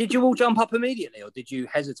 Did you all jump up immediately, or did you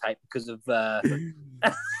hesitate because of?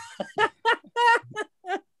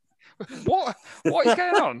 What is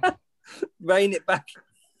going on? Rein it back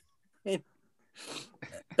in.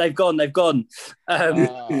 They've gone. Rick,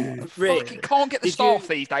 you can't get the staff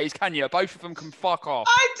these days, can you? Both of them can fuck off.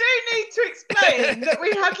 I do need to explain that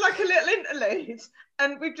we had like a little interlude,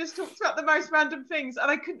 and we've just talked about the most random things, and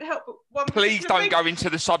I couldn't help but one. Please don't go into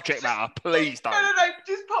the subject matter. Please don't. No,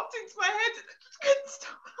 just popped into my head and I just couldn't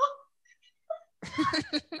stop.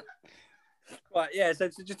 Right, yeah. So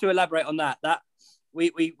just to elaborate on that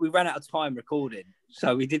we ran out of time recording,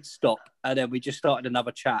 so we did stop, and then we just started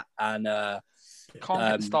another chat, and can't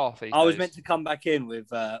get the staff. I was meant to come back in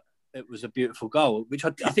with it was a beautiful goal, which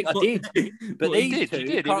I think I did, but these two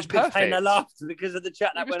did. It was perfect. They laughed because of the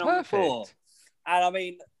chat that went on before, and I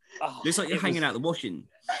mean, looks like you're hanging out the washing.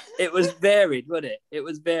 It was varied, wasn't it? It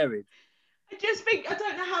was varied. I just think I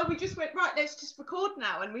don't know how we just went right. Let's just record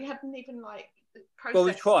now, and we hadn't even like. Well,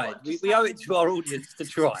 we tried. We owe it to our audience to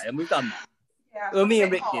try, and we've done that. Yeah, well, me and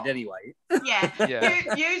Rick did anyway. Yeah.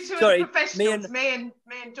 You two are the professionals. Me and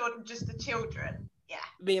Jordan, just the children. Yeah.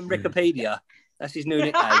 Me and Rickopedia. That's his new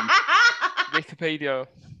nickname. Wikipedia.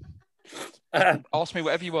 Ask me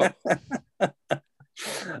whatever you want.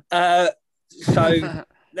 So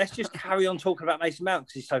let's just carry on talking about Mason Mount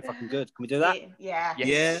because he's so fucking good. Can we do that? Yeah.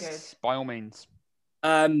 Yes, by all means.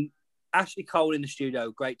 Ashley Cole in the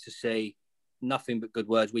studio, great to see. Nothing but good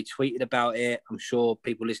words. We tweeted about it. I'm sure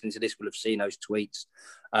people listening to this will have seen those tweets.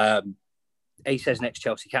 He says next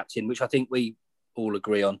Chelsea captain, which I think we all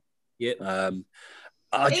agree on. Yeah.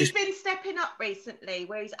 He's been stepping up recently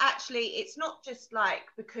where he's actually, it's not just like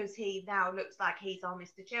because he now looks like he's our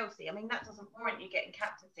Mr. Chelsea. I mean, that doesn't warrant you getting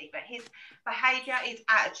captaincy, but his behaviour, his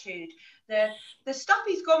attitude, the stuff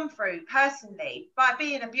he's gone through personally by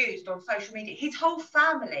being abused on social media, his whole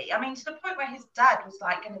family, I mean, to the point where his dad was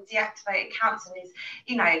like going to deactivate accounts and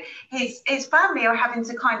his family are having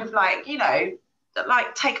to kind of like,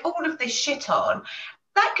 like take all of this shit on.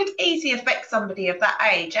 That could easily affect somebody of that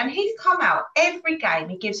age. And he's come out every game.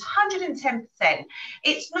 He gives 110%.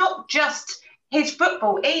 It's not just his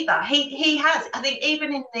football either. He has, I think,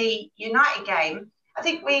 even in the United game, I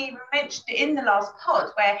think we mentioned it in the last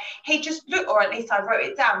pod where he just looked, or at least I wrote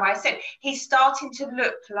it down, where I said he's starting to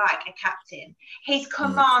look like a captain. He's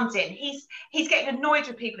commanding. He's getting annoyed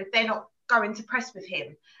with people if they're not going to press with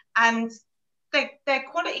him. And they're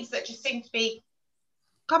qualities that just seem to be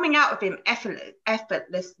coming out of him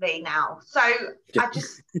effortlessly now. So I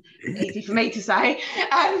just, easy for me to say.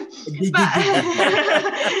 But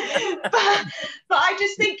I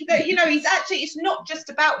just think that, he's actually, it's not just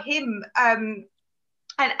about him. And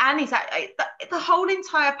he's the whole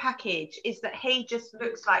entire package is that he just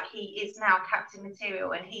looks like he is now captain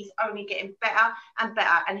material and he's only getting better and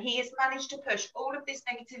better. And he has managed to push all of this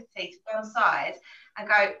negativity to one side and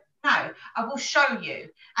go, no, I will show you.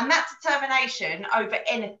 And that determination over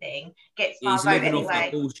anything gets my vote living anyway. Off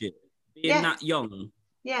that bullshit. Being that young,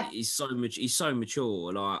 yeah, he's so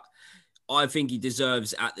mature. Like, I think he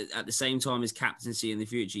deserves at the same time as captaincy in the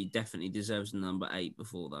future. He definitely deserves the number 8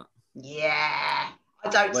 before that. Yeah, I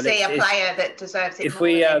don't see a player that deserves it.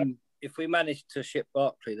 If we manage to ship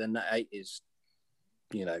Barkley, then that 8 is,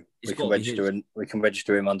 we can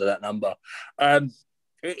register him under that number.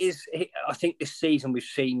 It is. I think this season we've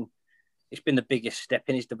seen it's been the biggest step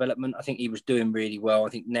in his development. I think he was doing really well. I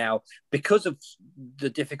think now, because of the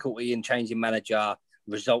difficulty in changing manager,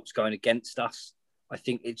 results going against us, I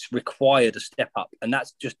think it's required a step up, and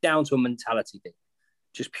that's just down to a mentality thing,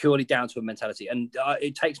 just purely down to a mentality. And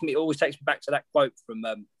it always takes me back to that quote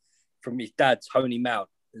from his dad, Tony Mount,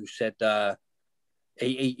 who said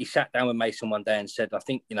he sat down with Mason one day and said, I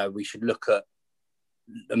think we should look at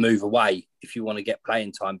a move away if you want to get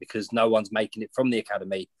playing time, because no one's making it from the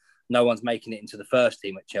academy, no one's making it into the first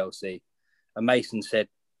team at Chelsea. And Mason said,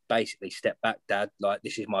 basically, step back, Dad, like,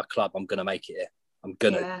 this is my club, I'm going to make it here, I'm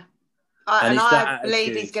going to. Yeah. I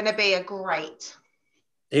believe he's going to be a great.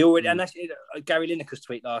 He already, and that's Gary Lineker's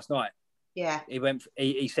tweet last night. Yeah.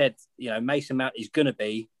 He said, Mason Mount is going to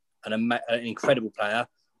be an incredible player.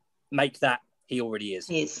 Make that, he already is.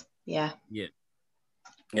 He is, yeah.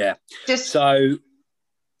 Yeah.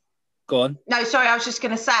 Go on. No, sorry, I was just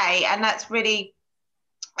going to say, and that's really,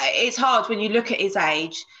 it's hard when you look at his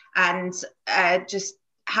age and just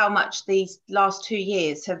how much these last 2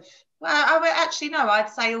 years have, I'd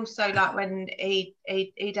say also like when he'd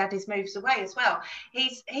had his moves away as well.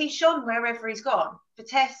 He's shone wherever he's gone.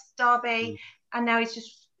 Vitesse, Derby, and now he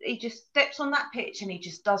just steps on that pitch and he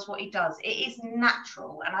just does what he does. It is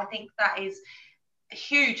natural, and I think that is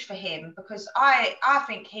huge for him because I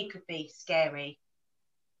think he could be scary.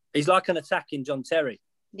 He's like an attacking John Terry.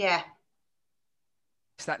 Yeah.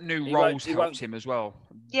 It's that new roles helps him as well.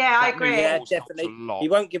 Yeah, I agree. Yeah, definitely. He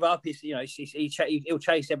won't give up. He'll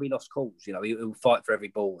chase every lost cause. He'll fight for every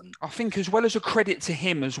ball. And I think as well as a credit to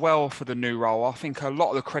him as well for the new role, I think a lot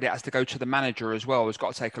of the credit has to go to the manager as well. He's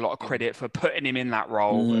got to take a lot of credit for putting him in that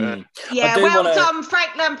role. Done,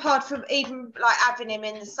 Frank Lampard, for even like having him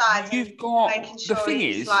in the side. You've got making sure the thing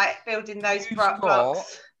he's is like building those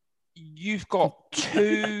blocks. You've got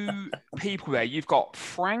two people there. You've got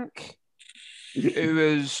Frank, who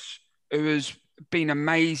has been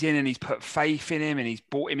amazing, and he's put faith in him and he's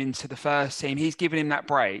brought him into the first team. He's given him that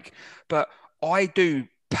break. But I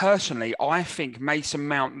think Mason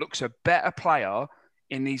Mount looks a better player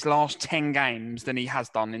in these last 10 games than he has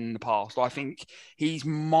done in the past. I think he's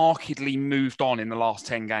markedly moved on in the last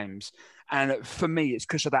 10 games. And for me, it's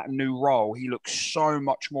because of that new role. He looks so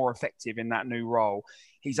much more effective in that new role.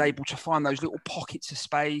 He's able to find those little pockets of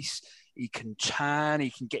space. He can turn,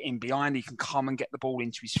 he can get in behind, he can come and get the ball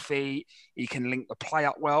into his feet. He can link the play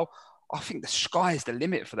up well. I think the sky's the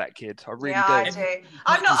limit for that kid. I really Yeah, do.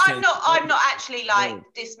 I do. I'm not actually like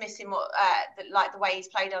dismissing what like the way he's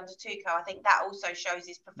played under Tuchel. I think that also shows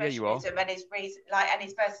his Yeah, you are. professionalism and his reason, like, and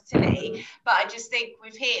his versatility. But I just think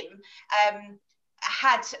with him,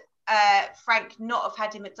 had Frank not have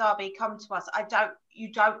had him at Derby come to us,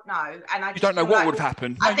 you don't know, and I You don't know what would have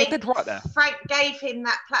happened. No, I you're think dead right there. Frank gave him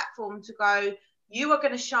that platform to go. You are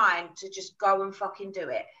going to shine, to just go and fucking do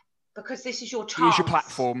it, because this is your chance. Here's your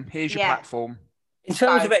platform. Here's your platform. In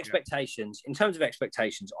terms of expectations,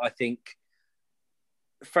 I think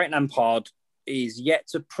Frank Lampard is yet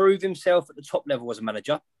to prove himself at the top level as a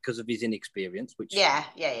manager because of his inexperience, which I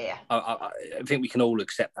think we can all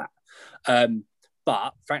accept that.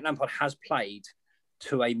 But Frank Lampard has played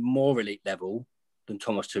to a more elite level than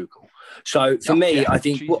Thomas Tuchel. So for me, I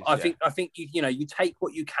think you take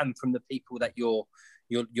what you can from the people that you're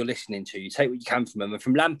listening to. You take what you can from them, and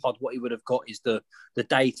from Lampard, what he would have got is the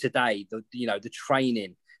day-to-day, the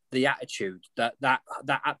training, the attitude, that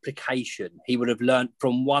application. He would have learned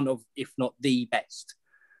from one of, if not the best,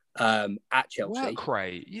 at Chelsea. Work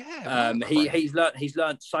rate, yeah. He's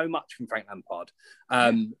learned so much from Frank Lampard.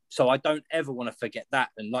 So I don't ever want to forget that.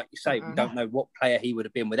 And like you say, we don't know what player he would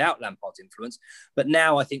have been without Lampard's influence. But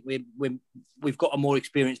now I think we've got a more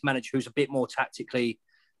experienced manager who's a bit more tactically,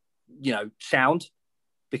 sound,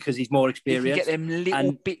 because he's more experienced. You can get them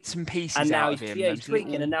little bits and pieces and now out of him. He's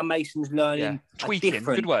tweaking, and now Mason's learning. Tweaking,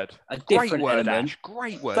 good word. Great word, element. Ash.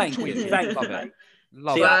 Great word. Thank you. Thank you, mate.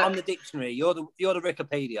 Love See, it. I'm the dictionary. You're the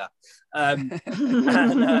Wikipedia. I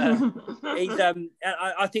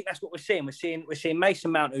think that's what we're seeing. We're seeing Mason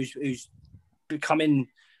Mount, who's becoming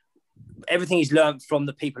everything he's learned from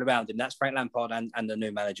the people around him. That's Frank Lampard and the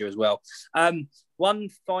new manager as well. One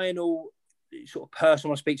final sort of person I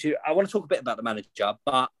want to speak to. I want to talk a bit about the manager,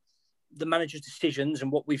 but the manager's decisions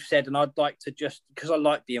and what we've said. And I'd like to just, because I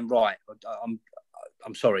like being right.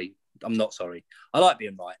 I'm sorry. I'm not sorry. I like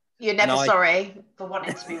being right. You're never sorry for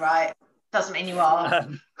wanting to be right. Doesn't mean you are.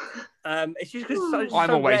 It's just because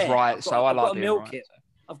I'm always rare. right, so I like being right.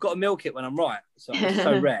 I've got to milk it when I'm right. So it's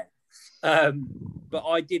so rare. But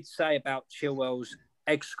I did say about Chilwell's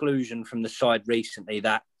exclusion from the side recently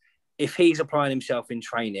that if he's applying himself in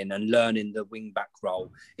training and learning the wing-back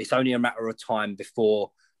role, it's only a matter of time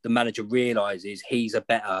before the manager realises he's a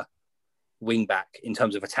better wing-back in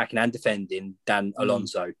terms of attacking and defending than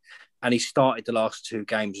Alonso. And he started the last two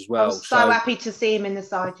games as well. I was so happy to see him in the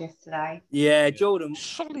side yesterday. Yeah, Jordan.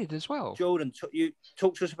 Solid as well. Jordan, you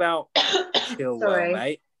talk to us about Chilwell,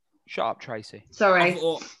 mate. Shut up, Tracy. Sorry.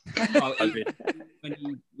 When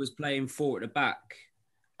he was playing four at the back,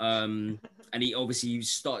 and he obviously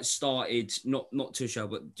started not Tuchel,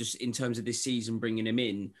 but just in terms of this season bringing him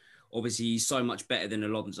in, obviously he's so much better than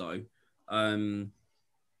Alonso, and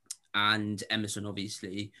Emerson,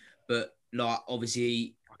 obviously. But like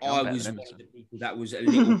obviously, I was one of the people that was a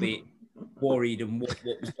little bit worried and what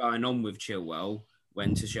was going on with Chilwell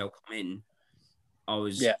when Tuchel come in. I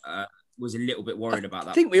was was a little bit worried about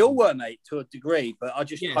that. I think we all were, mate, to a degree, but I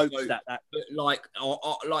just hope that. But like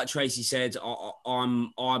Tracy said,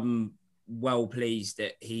 I'm well pleased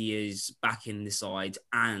that he is back in the side,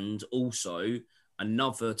 and also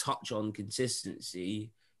another touch on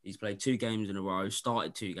consistency. He's played 2 games in a row,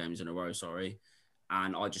 started 2 games in a row,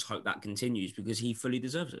 and I just hope that continues because he fully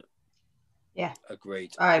deserves it. Yeah,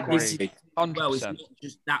 agreed. I agree. Well, it's not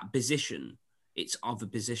just that position. It's other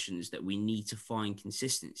positions that we need to find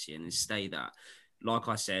consistency in and stay that. Like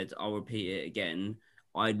I said, I'll repeat it again.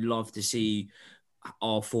 I'd love to see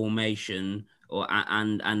our formation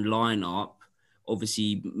and lineup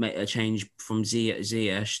obviously make a change from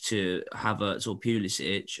Ziyech to Havertz or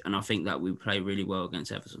Pulisic, and I think that we play really well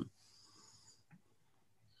against Everton.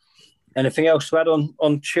 Anything else to add on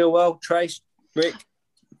Chilwell, Trace, Rick?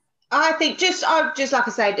 I think just like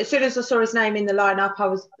I said, as soon as I saw his name in the lineup, I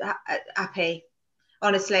was happy.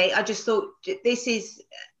 Honestly, I just thought this is,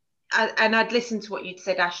 and I'd listened to what you'd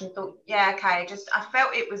said, Ash, and thought, yeah, okay. I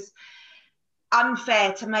felt it was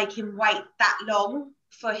unfair to make him wait that long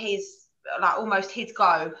for his, like, almost his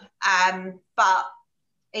go. But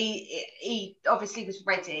he obviously was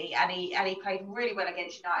ready, and he played really well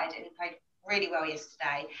against United, and he played really well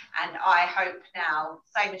yesterday. And I hope now,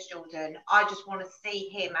 same as Jordan, I just want to see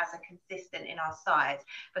him as a consistent in our side,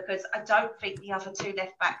 because I don't think the other 2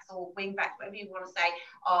 left backs or wing backs, whatever you want to say,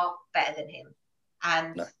 are better than him.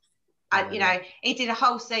 And he did a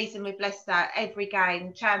whole season with Leicester, every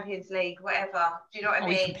game, Champions League, whatever. Do you know what I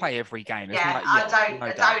mean? He can play every game. I don't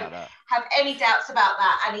have any doubts about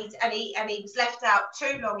that. And he was left out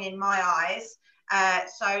too long in my eyes.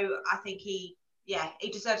 So I think he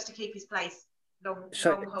deserves to keep his place long.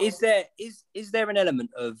 So is there an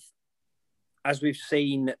element of as we've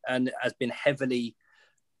seen and has been heavily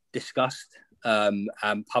discussed and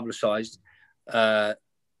publicised, the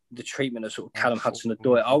treatment of sort of Callum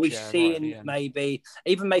Hudson-Odoi. Are we seeing maybe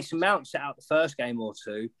even Mason Mount set out the first game or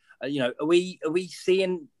two? Are we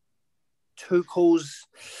seeing Tuchel's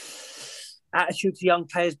attitude to young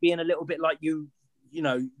players being a little bit like you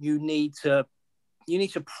need to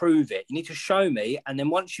prove it. You need to show me, and then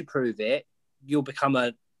once you prove it, you'll become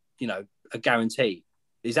a guarantee.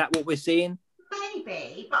 Is that what we're seeing?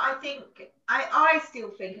 Maybe, but I still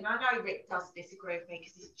think, and I know Rick does disagree with me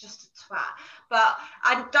because he's just a twat, but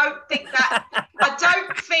I don't think that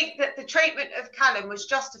the treatment of Callum was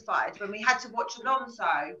justified when we had to watch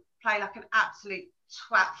Alonso play like an absolute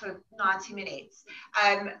twat for 90 minutes.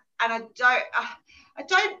 And I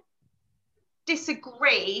don't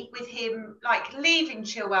disagree with him like leaving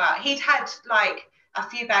Chilwell out. He'd had like a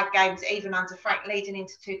few bad games even under Frank leading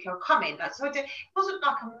into Tuchel coming. So it wasn't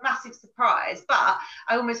like a massive surprise, but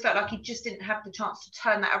I almost felt like he just didn't have the chance to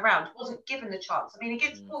turn that around. Wasn't given the chance. I mean,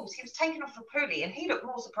 against Wolves, he was taken off for Pooley and he looked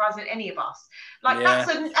more surprised than any of us.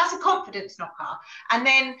 That's a confidence knocker. And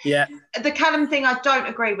then the Callum thing I don't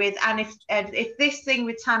agree with. And if this thing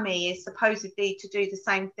with Tammy is supposedly to do the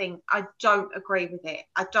same thing, I don't agree with it.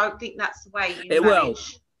 I don't think that's the way you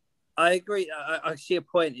manage. I agree. I see a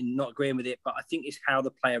point in not agreeing with it, but I think it's how the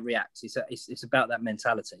player reacts. It's about that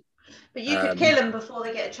mentality. But you could kill them before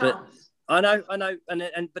they get a chance. I know,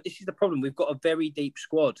 but this is the problem. We've got a very deep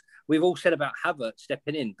squad. We've all said about Havertz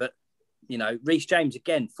stepping in, but Reece James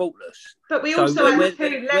again, faultless. But we also have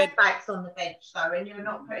two left backs on the bench, though, and you're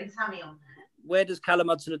not putting Tammy on there. Where does Callum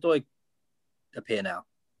Hudson-Odoi appear now?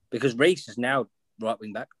 Because Reece is now right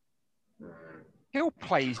wing back. He'll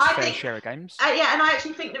play his fair share of games. And I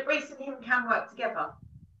actually think that Reece and him can work together.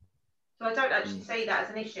 So I don't actually see that as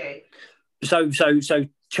an issue. So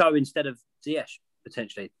Cho instead of Ziyech,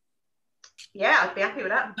 potentially. Yeah, I'd be happy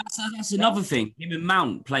with that. That's another thing. Him and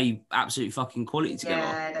Mount play absolute fucking quality together.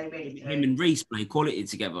 Yeah, they really do. Him and Reece play quality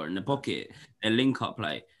together in the pocket. Their link-up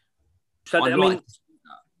play. So,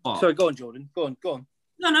 sorry, go on, Jordan. Go on.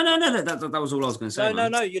 No. That was all I was going to say.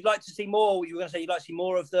 No. You'd like to see more. You were going to say you'd like to see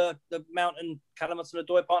more of the Mount and Callum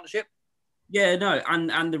Hudson-Odoi partnership. Yeah, no,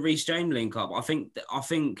 and the Reece James link up. I think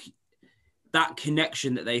that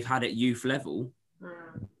connection that they've had at youth level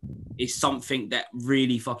is something that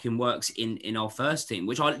really fucking works in our first team,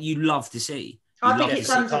 which you love to see. I think it's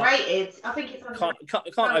underrated.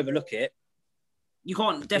 Can't overlook it. You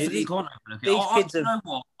definitely can't overlook it. You know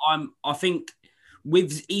what? I think.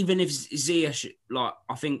 Even if Ziyech,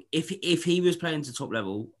 I think if he was playing to top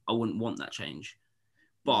level, I wouldn't want that change.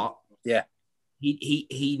 But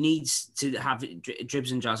he needs to have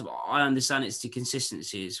dribs and jabs. But I understand it's the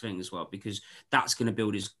consistency his thing as well, because that's going to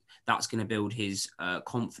build his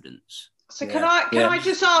confidence. So can I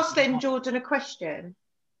just ask then Jordan a question?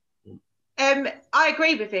 I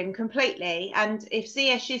agree with him completely, and if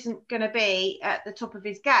Ziyech isn't going to be at the top of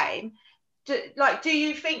his game. Do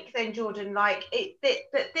you think then, Jordan, that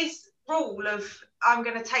this rule of I'm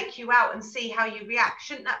going to take you out and see how you react,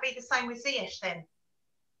 shouldn't that be the same with Ziyech then?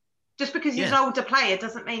 Just because he's an older player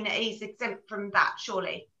doesn't mean that he's exempt from that,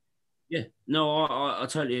 surely. Yeah, no, I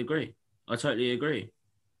totally agree. I think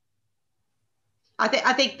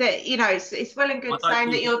that, it's well and good saying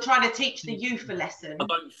that you're trying to teach the youth a lesson. I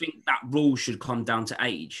don't think that rule should come down to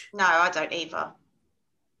age. No, I don't either.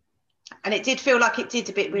 And it did feel like it did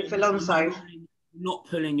a bit with Alonso. Not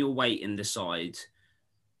pulling your weight in the side.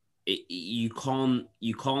 You can't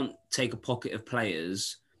take a pocket of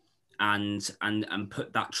players and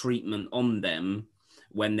put that treatment on them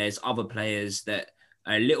when there's other players that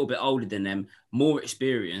are a little bit older than them, more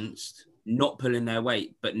experienced, not pulling their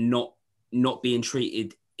weight, but not being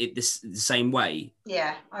treated the same way.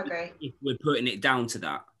 Yeah, I agree. If we're putting it down to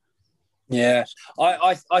that. Yeah,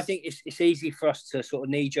 I think it's easy for us to sort of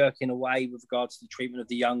knee-jerk in a way with regards to the treatment of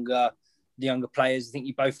the younger players. I think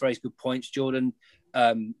you both raised good points, Jordan.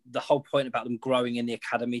 The whole point about them growing in the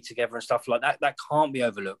academy together and stuff like that can't be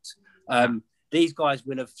overlooked. These guys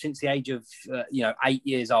will have, since the age of 8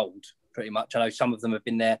 years old, pretty much. I know some of them have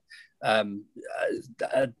been there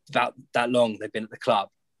about that long. They've been at the club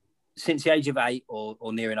since the age of 8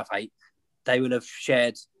 or near enough 8. They will have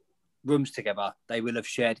shared rooms together. They will have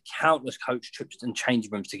shared countless coach trips and change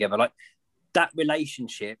rooms together. Like that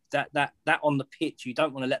relationship, that on the pitch, you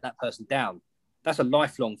don't want to let that person down. That's a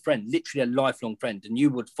lifelong friend, literally a lifelong friend, and you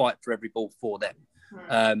would fight for every ball for them.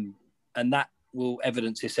 And that will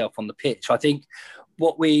evidence itself on the pitch. I think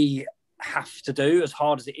what we have to do, as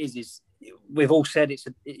hard as it is we've all said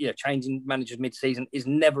changing managers mid-season is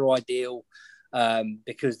never ideal.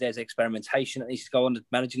 because there's experimentation that needs to go on. The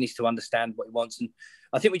manager needs to understand what he wants. And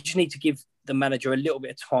I think we just need to give the manager a little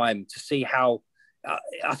bit of time to see how.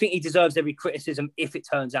 I think he deserves every criticism if it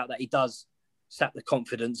turns out that he does sap the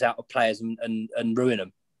confidence out of players and ruin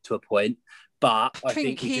them to a point. But I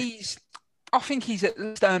think he's at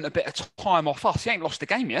least earned a bit of time off us. He ain't lost the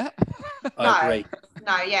game yet. I agree.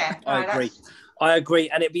 I agree. I agree,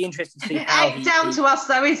 and it'd be interesting to see how. It ain't down to us,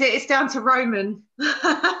 though, is it? It's down to Roman. Well,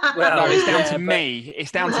 no, it's down to me.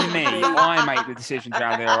 It's down to me. I make the decisions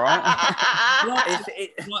around here, all right?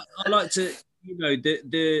 I like to,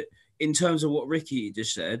 the in terms of what Ricky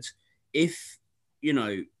just said. If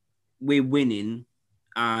we're winning,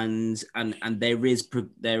 and there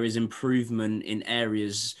is improvement in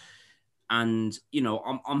areas, and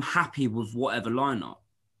I'm happy with whatever lineup,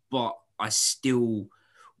 but I still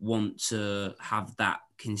want to have that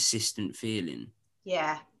consistent feeling.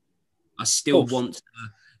 Yeah. I still want to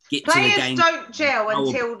get Players to the game. Players don't gel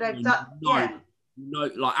until they've done. No,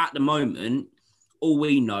 like at the moment, all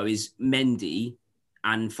we know is Mendy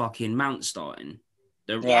and fucking Mount starting.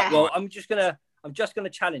 Right. Well, I'm just gonna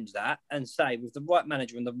challenge that and say, with the right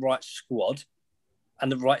manager and the right squad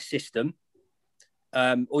and the right system,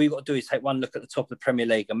 all you've got to do is take one look at the top of the Premier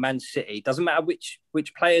League. And Man City, doesn't matter which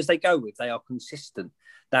players they go with, they are consistent.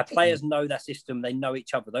 Their players know their system. They know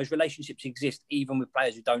each other. Those relationships exist even with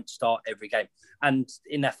players who don't start every game. And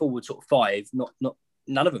in their forward sort of five,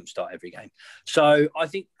 none of them start every game. So I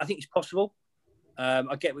think it's possible.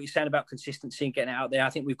 I get what you're saying about consistency and getting it out there. I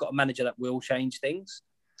think we've got a manager that will change things.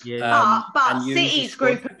 Yeah. But City's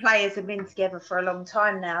group of players have been together for a long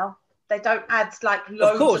time now. They don't add like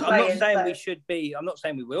loads of course, of I'm players, not saying we should be. I'm not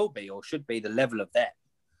saying we will be or should be the level of them.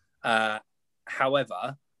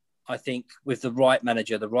 However, I think with the right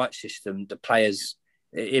manager, the right system, the players,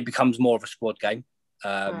 it becomes more of a squad game.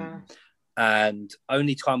 And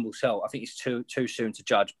only time will tell. I think it's too soon to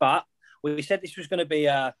judge. But we said this was going to be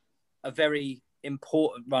a very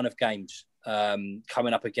important run of games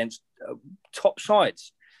coming up against top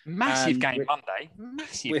sides. Massive game Monday.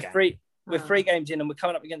 Massive game. We're 3 games in and we're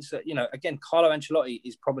coming up against, again, Carlo Ancelotti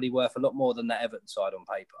is probably worth a lot more than that Everton side on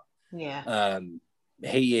paper. Yeah.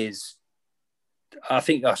 He is, I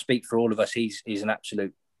think I speak for all of us, he's an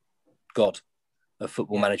absolute god of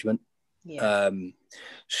football management. Yeah.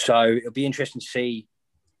 So it'll be interesting to see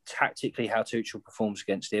tactically how Tuchel performs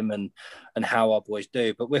against him and how our boys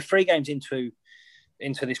do. But we're 3 games into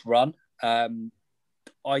this run. I'd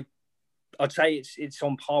say it's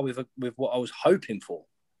on par with what I was hoping for.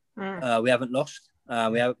 We haven't lost.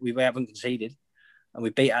 We haven't conceded, and we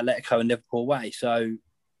beat Atletico and Liverpool away. So,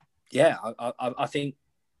 yeah, I think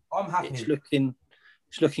I'm happy. It's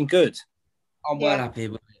looking good. I'm well happy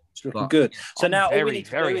with it. It's looking good. So I'm now very, all we need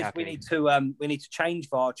to do is happy. we need to change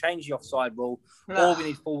VAR, change the offside rule, or we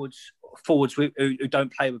need forwards who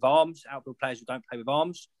don't play with arms, outfield players who don't play with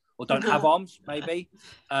arms. Or don't have arms, maybe.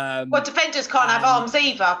 Well, defenders can't have arms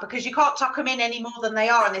either because you can't tuck them in any more than they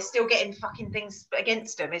are, and they're still getting fucking things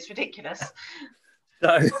against them. It's ridiculous.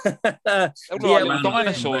 So, like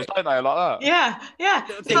dinosaurs, don't they? Like that. Yeah.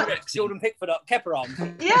 Jordan Pickford up, Kepa arms.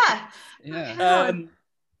 Yeah.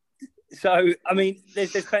 So, I mean,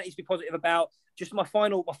 there's plenty to be positive about. Just my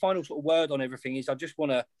final sort of word on everything is I just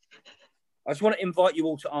want to invite you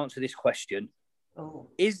all to answer this question.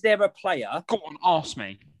 Oh. Is there a player? Go on, ask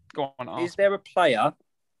me. Is there a player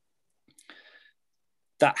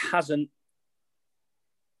that hasn't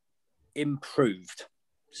improved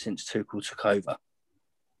since Tuchel took over?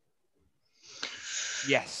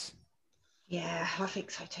 Yes. Yeah, I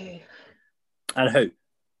think so too. And who?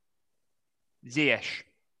 Ziyech.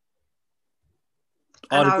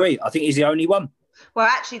 I'd agree. I think he's the only one. Well,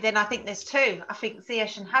 actually, then I think there's 2. I think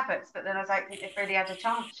Ziyech and Havertz, but then I don't think they've really had a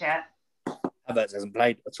chance yet. Havertz hasn't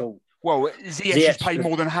played at all. Well, Ziyech has played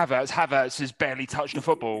more than Havertz. Havertz has barely touched the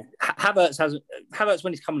football. Havertz,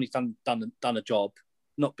 when he's come on, he's done a job.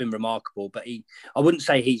 Not been remarkable, but I wouldn't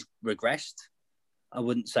say he's regressed. I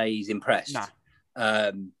wouldn't say he's impressed.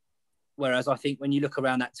 No. Whereas I think when you look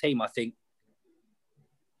around that team, I think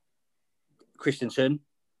Christensen,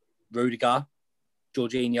 Rudiger,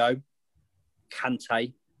 Jorginho,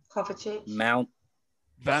 Kante, Kovacic, Mount,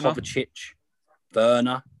 Werner. Kovacic,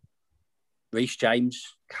 Werner, Reece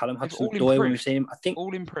James, Callum Hudson-Odoi, when we've seen him. I think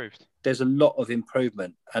all improved. There's a lot of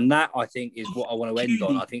improvement. And that, I think, is what I want to end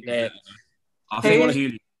on. I think they're... I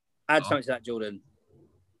think add something to that, Jordan.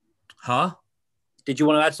 Huh? Did you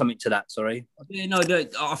want to add something to that? Sorry. Yeah, no.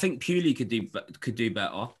 I think Puli could do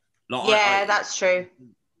better. Like, that's true.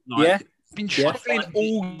 Like, He's been struggling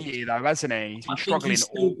all year, though, hasn't he? He's been struggling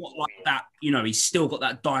all got that. He's still got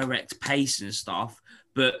that direct pace and stuff.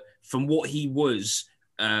 But from what he was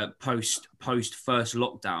post first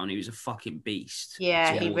lockdown, he was a fucking beast.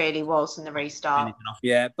 Yeah, he really was in the restart.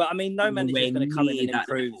 Yeah, but I mean, no manager's going to come in and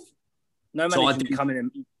improve. No manager can come in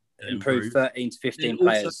and improve 13 to 15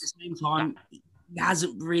 players. Also, at the same time, he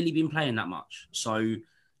hasn't really been playing that much. So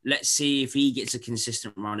let's see if he gets a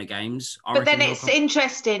consistent run of games. But then it's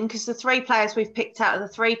interesting because the 3 players we've picked out are the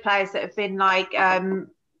 3 players that have been like the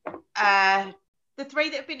 3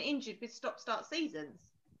 that have been injured with stop-start seasons.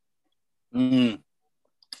 Yeah,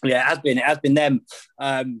 it has been them.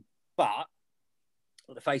 But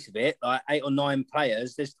on the face of it, like 8 or 9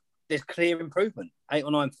 players, there's clear improvement. 8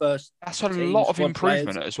 or 9 first. That's a lot of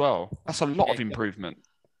improvement as well. That's a lot of improvement.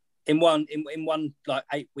 In one like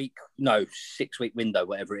 6-week window,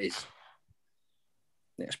 whatever it is.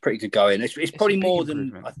 It's pretty good going. It's probably more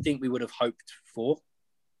than I think we would have hoped for.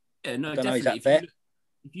 Yeah, no, definitely. Is that fair?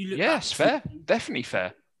 Yes, fair. Definitely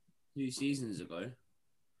fair. 2 seasons ago.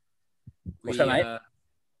 What's that, mate?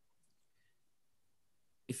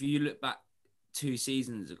 If you look back 2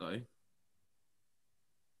 seasons ago.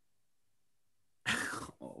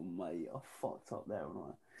 Oh, mate, I fucked up there, aren't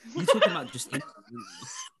I? You're talking about just.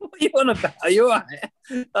 What are you on about? Are you all right?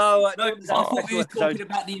 Oh, no, I thought we were talking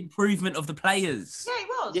about the improvement of the players. Yeah, it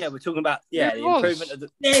was. Yeah, we're talking about the improvement of the.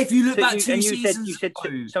 Yeah, if you look back you 2 seasons you said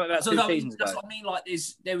ago. something about 2 seasons ago. That's what I mean. Like,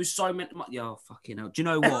 there was so many. Yeah, fucking hell. Do you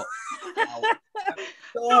know what?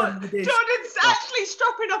 Jordan's actually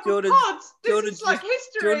stropping off a pod. This is like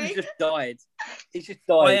history. Jordan just died. He's just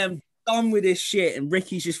died. I am done with this shit, and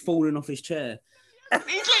Ricky's just falling off his chair. He's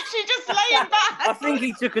literally just laying back. I think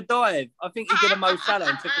he took a dive. I think he did a Mo Salah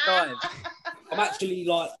and took a dive. I'm actually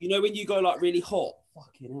like, you know, when you go like really hot.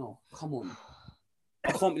 Fucking hell! Come on.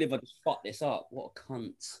 I can't believe I just fucked this up. What a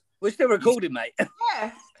cunt. We're still recording, mate.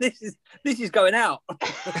 Yeah. This is going out.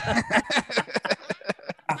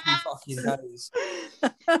 Happy fucking days.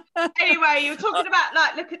 Anyway, you were talking about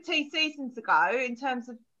like look at 2 seasons ago in terms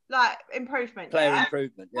of like improvement. Player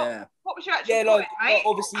improvement. Yeah. What was your actual point, mate?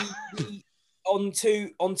 Obviously. On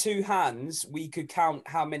two hands, we could count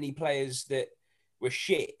how many players that were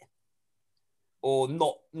shit or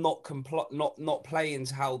not playing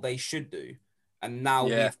to how they should do, and now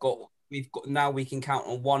we've got now we can count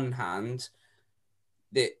on one hand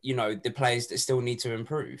that, you know, the players that still need to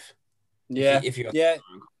improve. Yeah, it's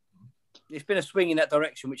been a swing in that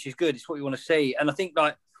direction, which is good. It's what we want to see, and I think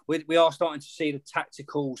like we are starting to see the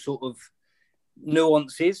tactical sort of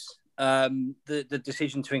nuances. The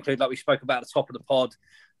decision to include, like we spoke about at the top of the pod,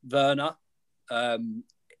 Werner. I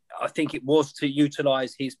think it was to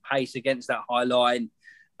utilise his pace against that high line,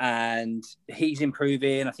 and he's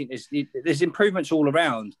improving. I think there's improvements all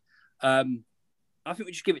around. I think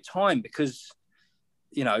we just give it time because,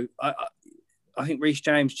 you know, I think Reece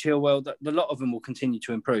James, Chilwell, a lot of them will continue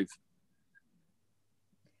to improve.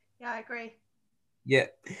 Yeah, I agree. Yeah,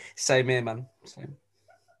 same here, man. Same.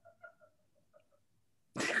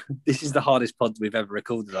 This is the hardest pod we've ever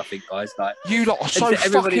recorded, I think, guys. Like, you lot are so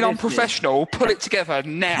fucking unprofessional. Put it together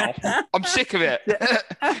now. I'm sick of it.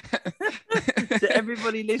 To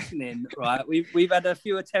everybody listening, right? We've had a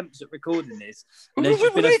few attempts at recording this.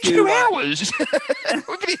 We've been 2 hours.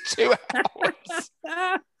 We've been 2 hours.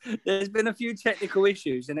 There's been a few technical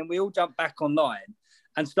issues, and then we all jump back online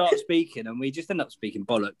and start speaking, and we just end up speaking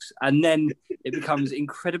bollocks. And then it becomes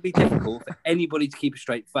incredibly difficult for anybody to keep a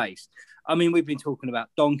straight face. I mean, we've been talking about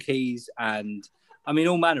donkeys and, I mean,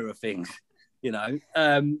 all manner of things, you know.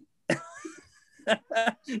 So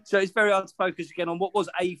it's very hard to focus again on what was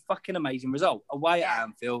a fucking amazing result away at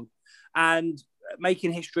Anfield and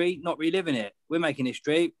making history, not reliving it. We're making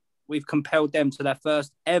history. We've compelled them to their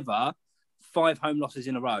first ever 5 home losses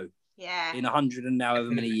in a row. Yeah. In 100 and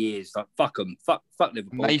however many years. Like, fuck them. Fuck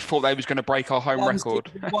Liverpool. They thought they was going to break our home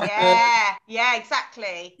record. Yeah,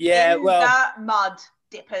 exactly. Yeah, in the mud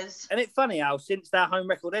dippers. And it's funny how since that home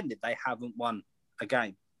record ended, they haven't won a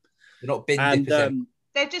game. They're not been dippers.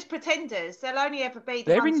 They're just pretenders. They'll only ever be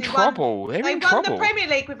the They're ones in who trouble. They won the Premier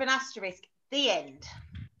League with an asterisk. The end.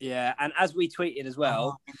 Yeah, and as we tweeted as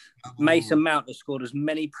well, Mason Mount has scored as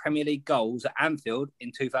many Premier League goals at Anfield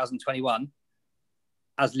in 2021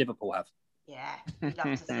 as Liverpool have. Yeah, you love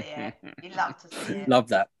to see it. You love to see it. Love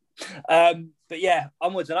that. But yeah,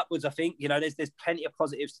 onwards and upwards, I think. You know, there's plenty of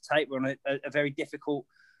positives to take. We're on a very difficult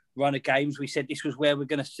run of games. We said this was where we're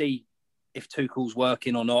going to see if Tuchel's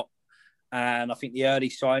working or not. And I think the early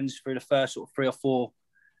signs through the first sort of 3 or 4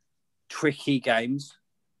 tricky games,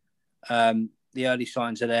 the early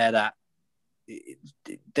signs are there that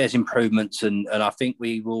there's improvements, and I think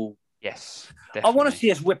we will. Yes, definitely. I want to see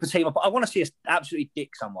us whip a team up. I want to see us absolutely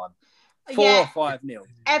dick someone. 4 or 5-0.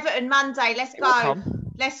 Everton Monday, let's go.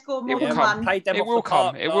 Let's score more than one. It will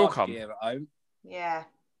come. It will come. Year at home. Yeah.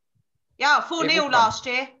 Yeah, 4-0 It will come. last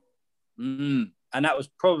year. And that was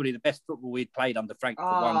probably the best football we'd played under Frank for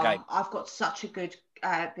one game. I've got such a good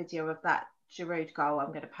video of that Giroud goal. I'm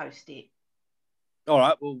going to post it. All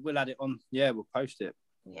right, well, we'll add it on. Yeah, we'll post it.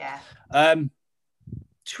 Yeah.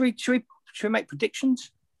 Should we make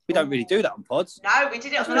predictions? We don't really do that on pods. No, we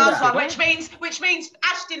did it on the last one, which means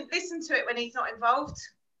Ash didn't listen to it when he's not involved.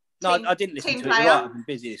 No, I didn't listen to it. You're right, I've been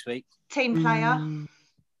busy this week. Team player.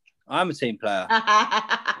 I'm a team player.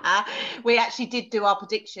 We actually did do our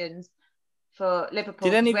predictions for Liverpool.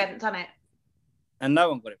 We hadn't done it. And no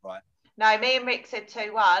one got it right. No, me and Rick said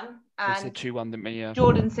 2-1. And said 2-1, didn't we? Yeah.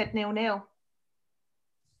 Jordan said 0-0.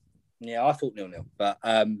 Yeah, I thought 0-0. But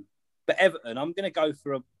Everton, I'm gonna go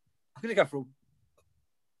for a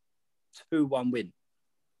 2-1 win.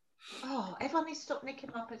 Oh, everyone needs to stop nicking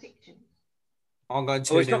my predictions. I'm going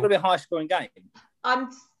 2-0. Well, it's not going to be a high-scoring game. I'm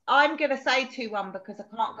going to say 2-1 because I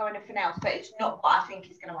can't go anything else, but it's not what I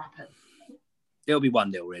think is going to happen. It'll be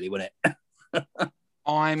 1-0, really, won't it?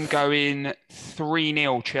 I'm going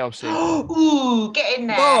 3-0 Chelsea. Ooh, get in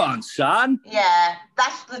there. Go on, son. Yeah,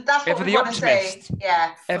 that's what we want to see.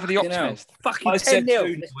 Yeah. Ever the optimist. Fucking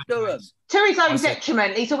 10-0. Let's do them. To his own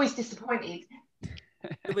detriment, he's always disappointed.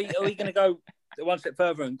 Are we going to go one step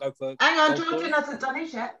further and go for... Hang on, Jordan hasn't done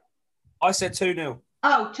his yet. I said 2-0.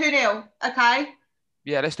 Oh, 2-0. Okay.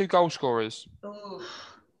 Yeah, let's do goal scorers. Ooh.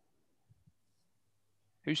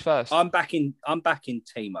 Who's first? I'm back in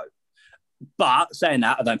Timo. But saying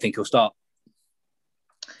that, I don't think he'll start.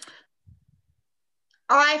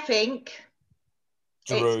 I think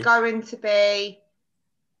Giroud. It's going to be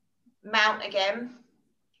Mount again.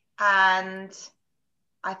 And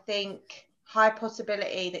I think high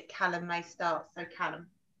possibility that Callum may start. So Callum.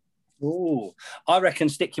 Ooh, I reckon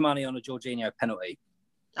stick your money on a Jorginho penalty.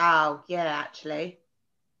 Oh, yeah, actually.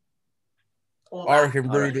 I reckon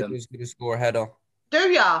Rudiger's going to score a header. Do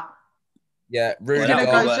ya? Yeah, Rudiger.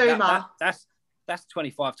 Rudiger. Go Zuma. That's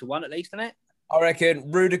 25-1 at least, isn't it? I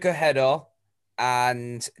reckon Rudiger header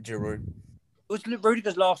and Giroud.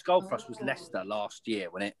 Rudiger's last goal for us was Leicester last year,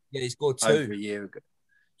 wasn't it? Yeah, he scored 2. Over a year ago.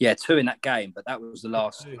 Yeah, 2 in that game, but that was the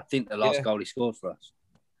last, I think the last goal he scored for us.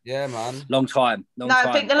 Yeah, man. Long time.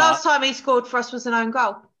 I think the last time he scored for us was an own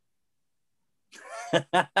goal.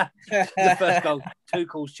 The first goal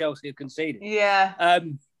Tuchel's Chelsea have conceded. Yeah.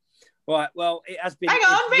 Right, well, it has been... Hang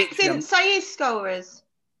on, Rick didn't say his scorers.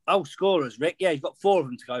 Oh, scorers, Rick. Yeah, he's got 4 of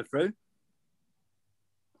them to go through.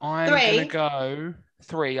 I'm going to go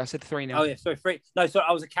 3. I said 3 now. Oh, yeah, sorry, 3. No, sorry,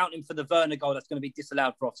 I was accounting for the Werner goal that's going to be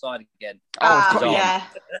disallowed for offside again. Yeah.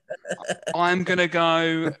 I'm going to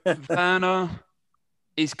go Werner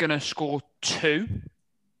is going to score 2.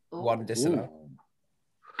 1 disallowed.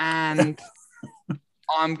 And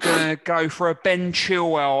I'm going to go for a Ben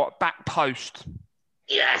Chilwell back post.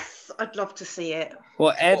 Yes, I'd love to see it.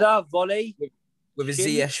 What, header, volley? With a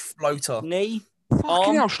Ziyech floater. Knee?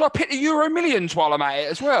 Fucking hell, should I pick the Euro Millions while I'm at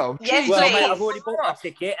it as well? Yes, Well, please. mate, I've already bought my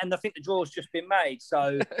ticket and I think the draw's just been made,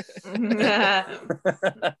 so...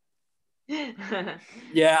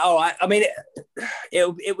 Yeah, all right. I mean,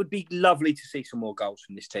 it would be lovely to see some more goals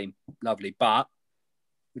from this team. Lovely. But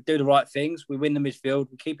we do the right things. We win the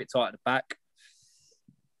midfield. We keep it tight at the back.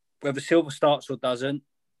 Whether Silva starts or doesn't,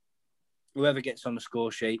 whoever gets on the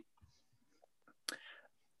score sheet,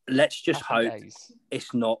 let's just hope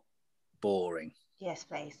it's not boring. Yes,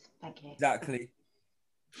 please. Thank you. Exactly.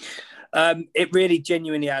 It really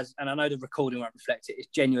genuinely has, and I know the recording won't reflect it, it's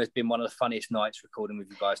genuinely been one of the funniest nights recording with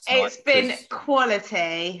you guys tonight. It's been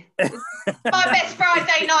quality. My best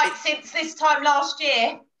Friday night since this time last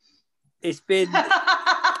year. It's been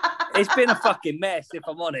a fucking mess, if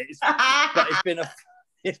I'm honest. But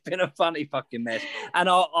it's been a funny fucking mess. And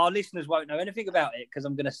our listeners won't know anything about it because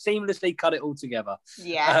I'm going to seamlessly cut it all together.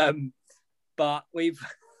 Yeah. But we've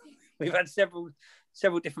had several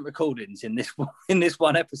different recordings in this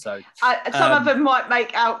one episode. Some of them might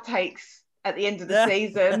make outtakes at the end of the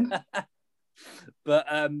season. But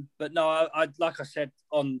no, I like I said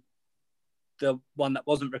on the one that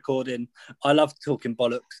wasn't recording, I love talking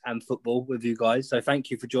bollocks and football with you guys. So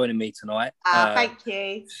thank you for joining me tonight. Thank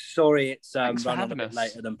you. Sorry it's run on a bit us.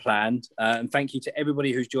 later than planned. And thank you to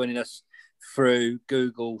everybody who's joining us through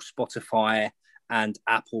Google, Spotify, and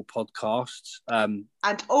Apple Podcasts. And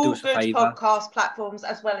all good podcast platforms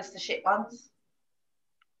as well as the shit ones.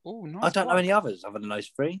 Oh, nice. I don't know any others other than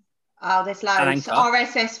those 3. Oh, there's loads. Anchor.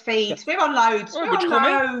 RSS feeds. We're on loads. Oh, We're would you on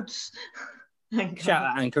call me? loads. Shout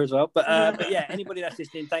out Anchor as well. But yeah, anybody that's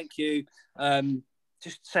listening, thank you.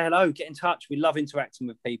 Just say hello, get in touch. We love interacting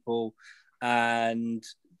with people. And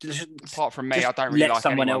apart from me, I don't really let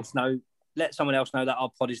someone anyone. else know. Let someone else know that our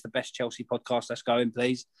pod is the best Chelsea podcast that's going,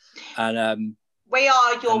 please. And We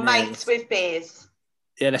are your And then- mates with beers.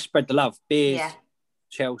 Yeah, let's spread the love. Beers, Yeah.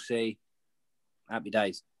 Chelsea, happy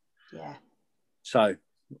days. Yeah. So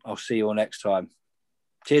I'll see you all next time.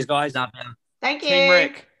 Cheers, guys. Love you. Thank you. Team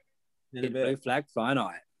Rick. In a Blue bit. flag flying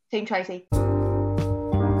high. Team Tracy.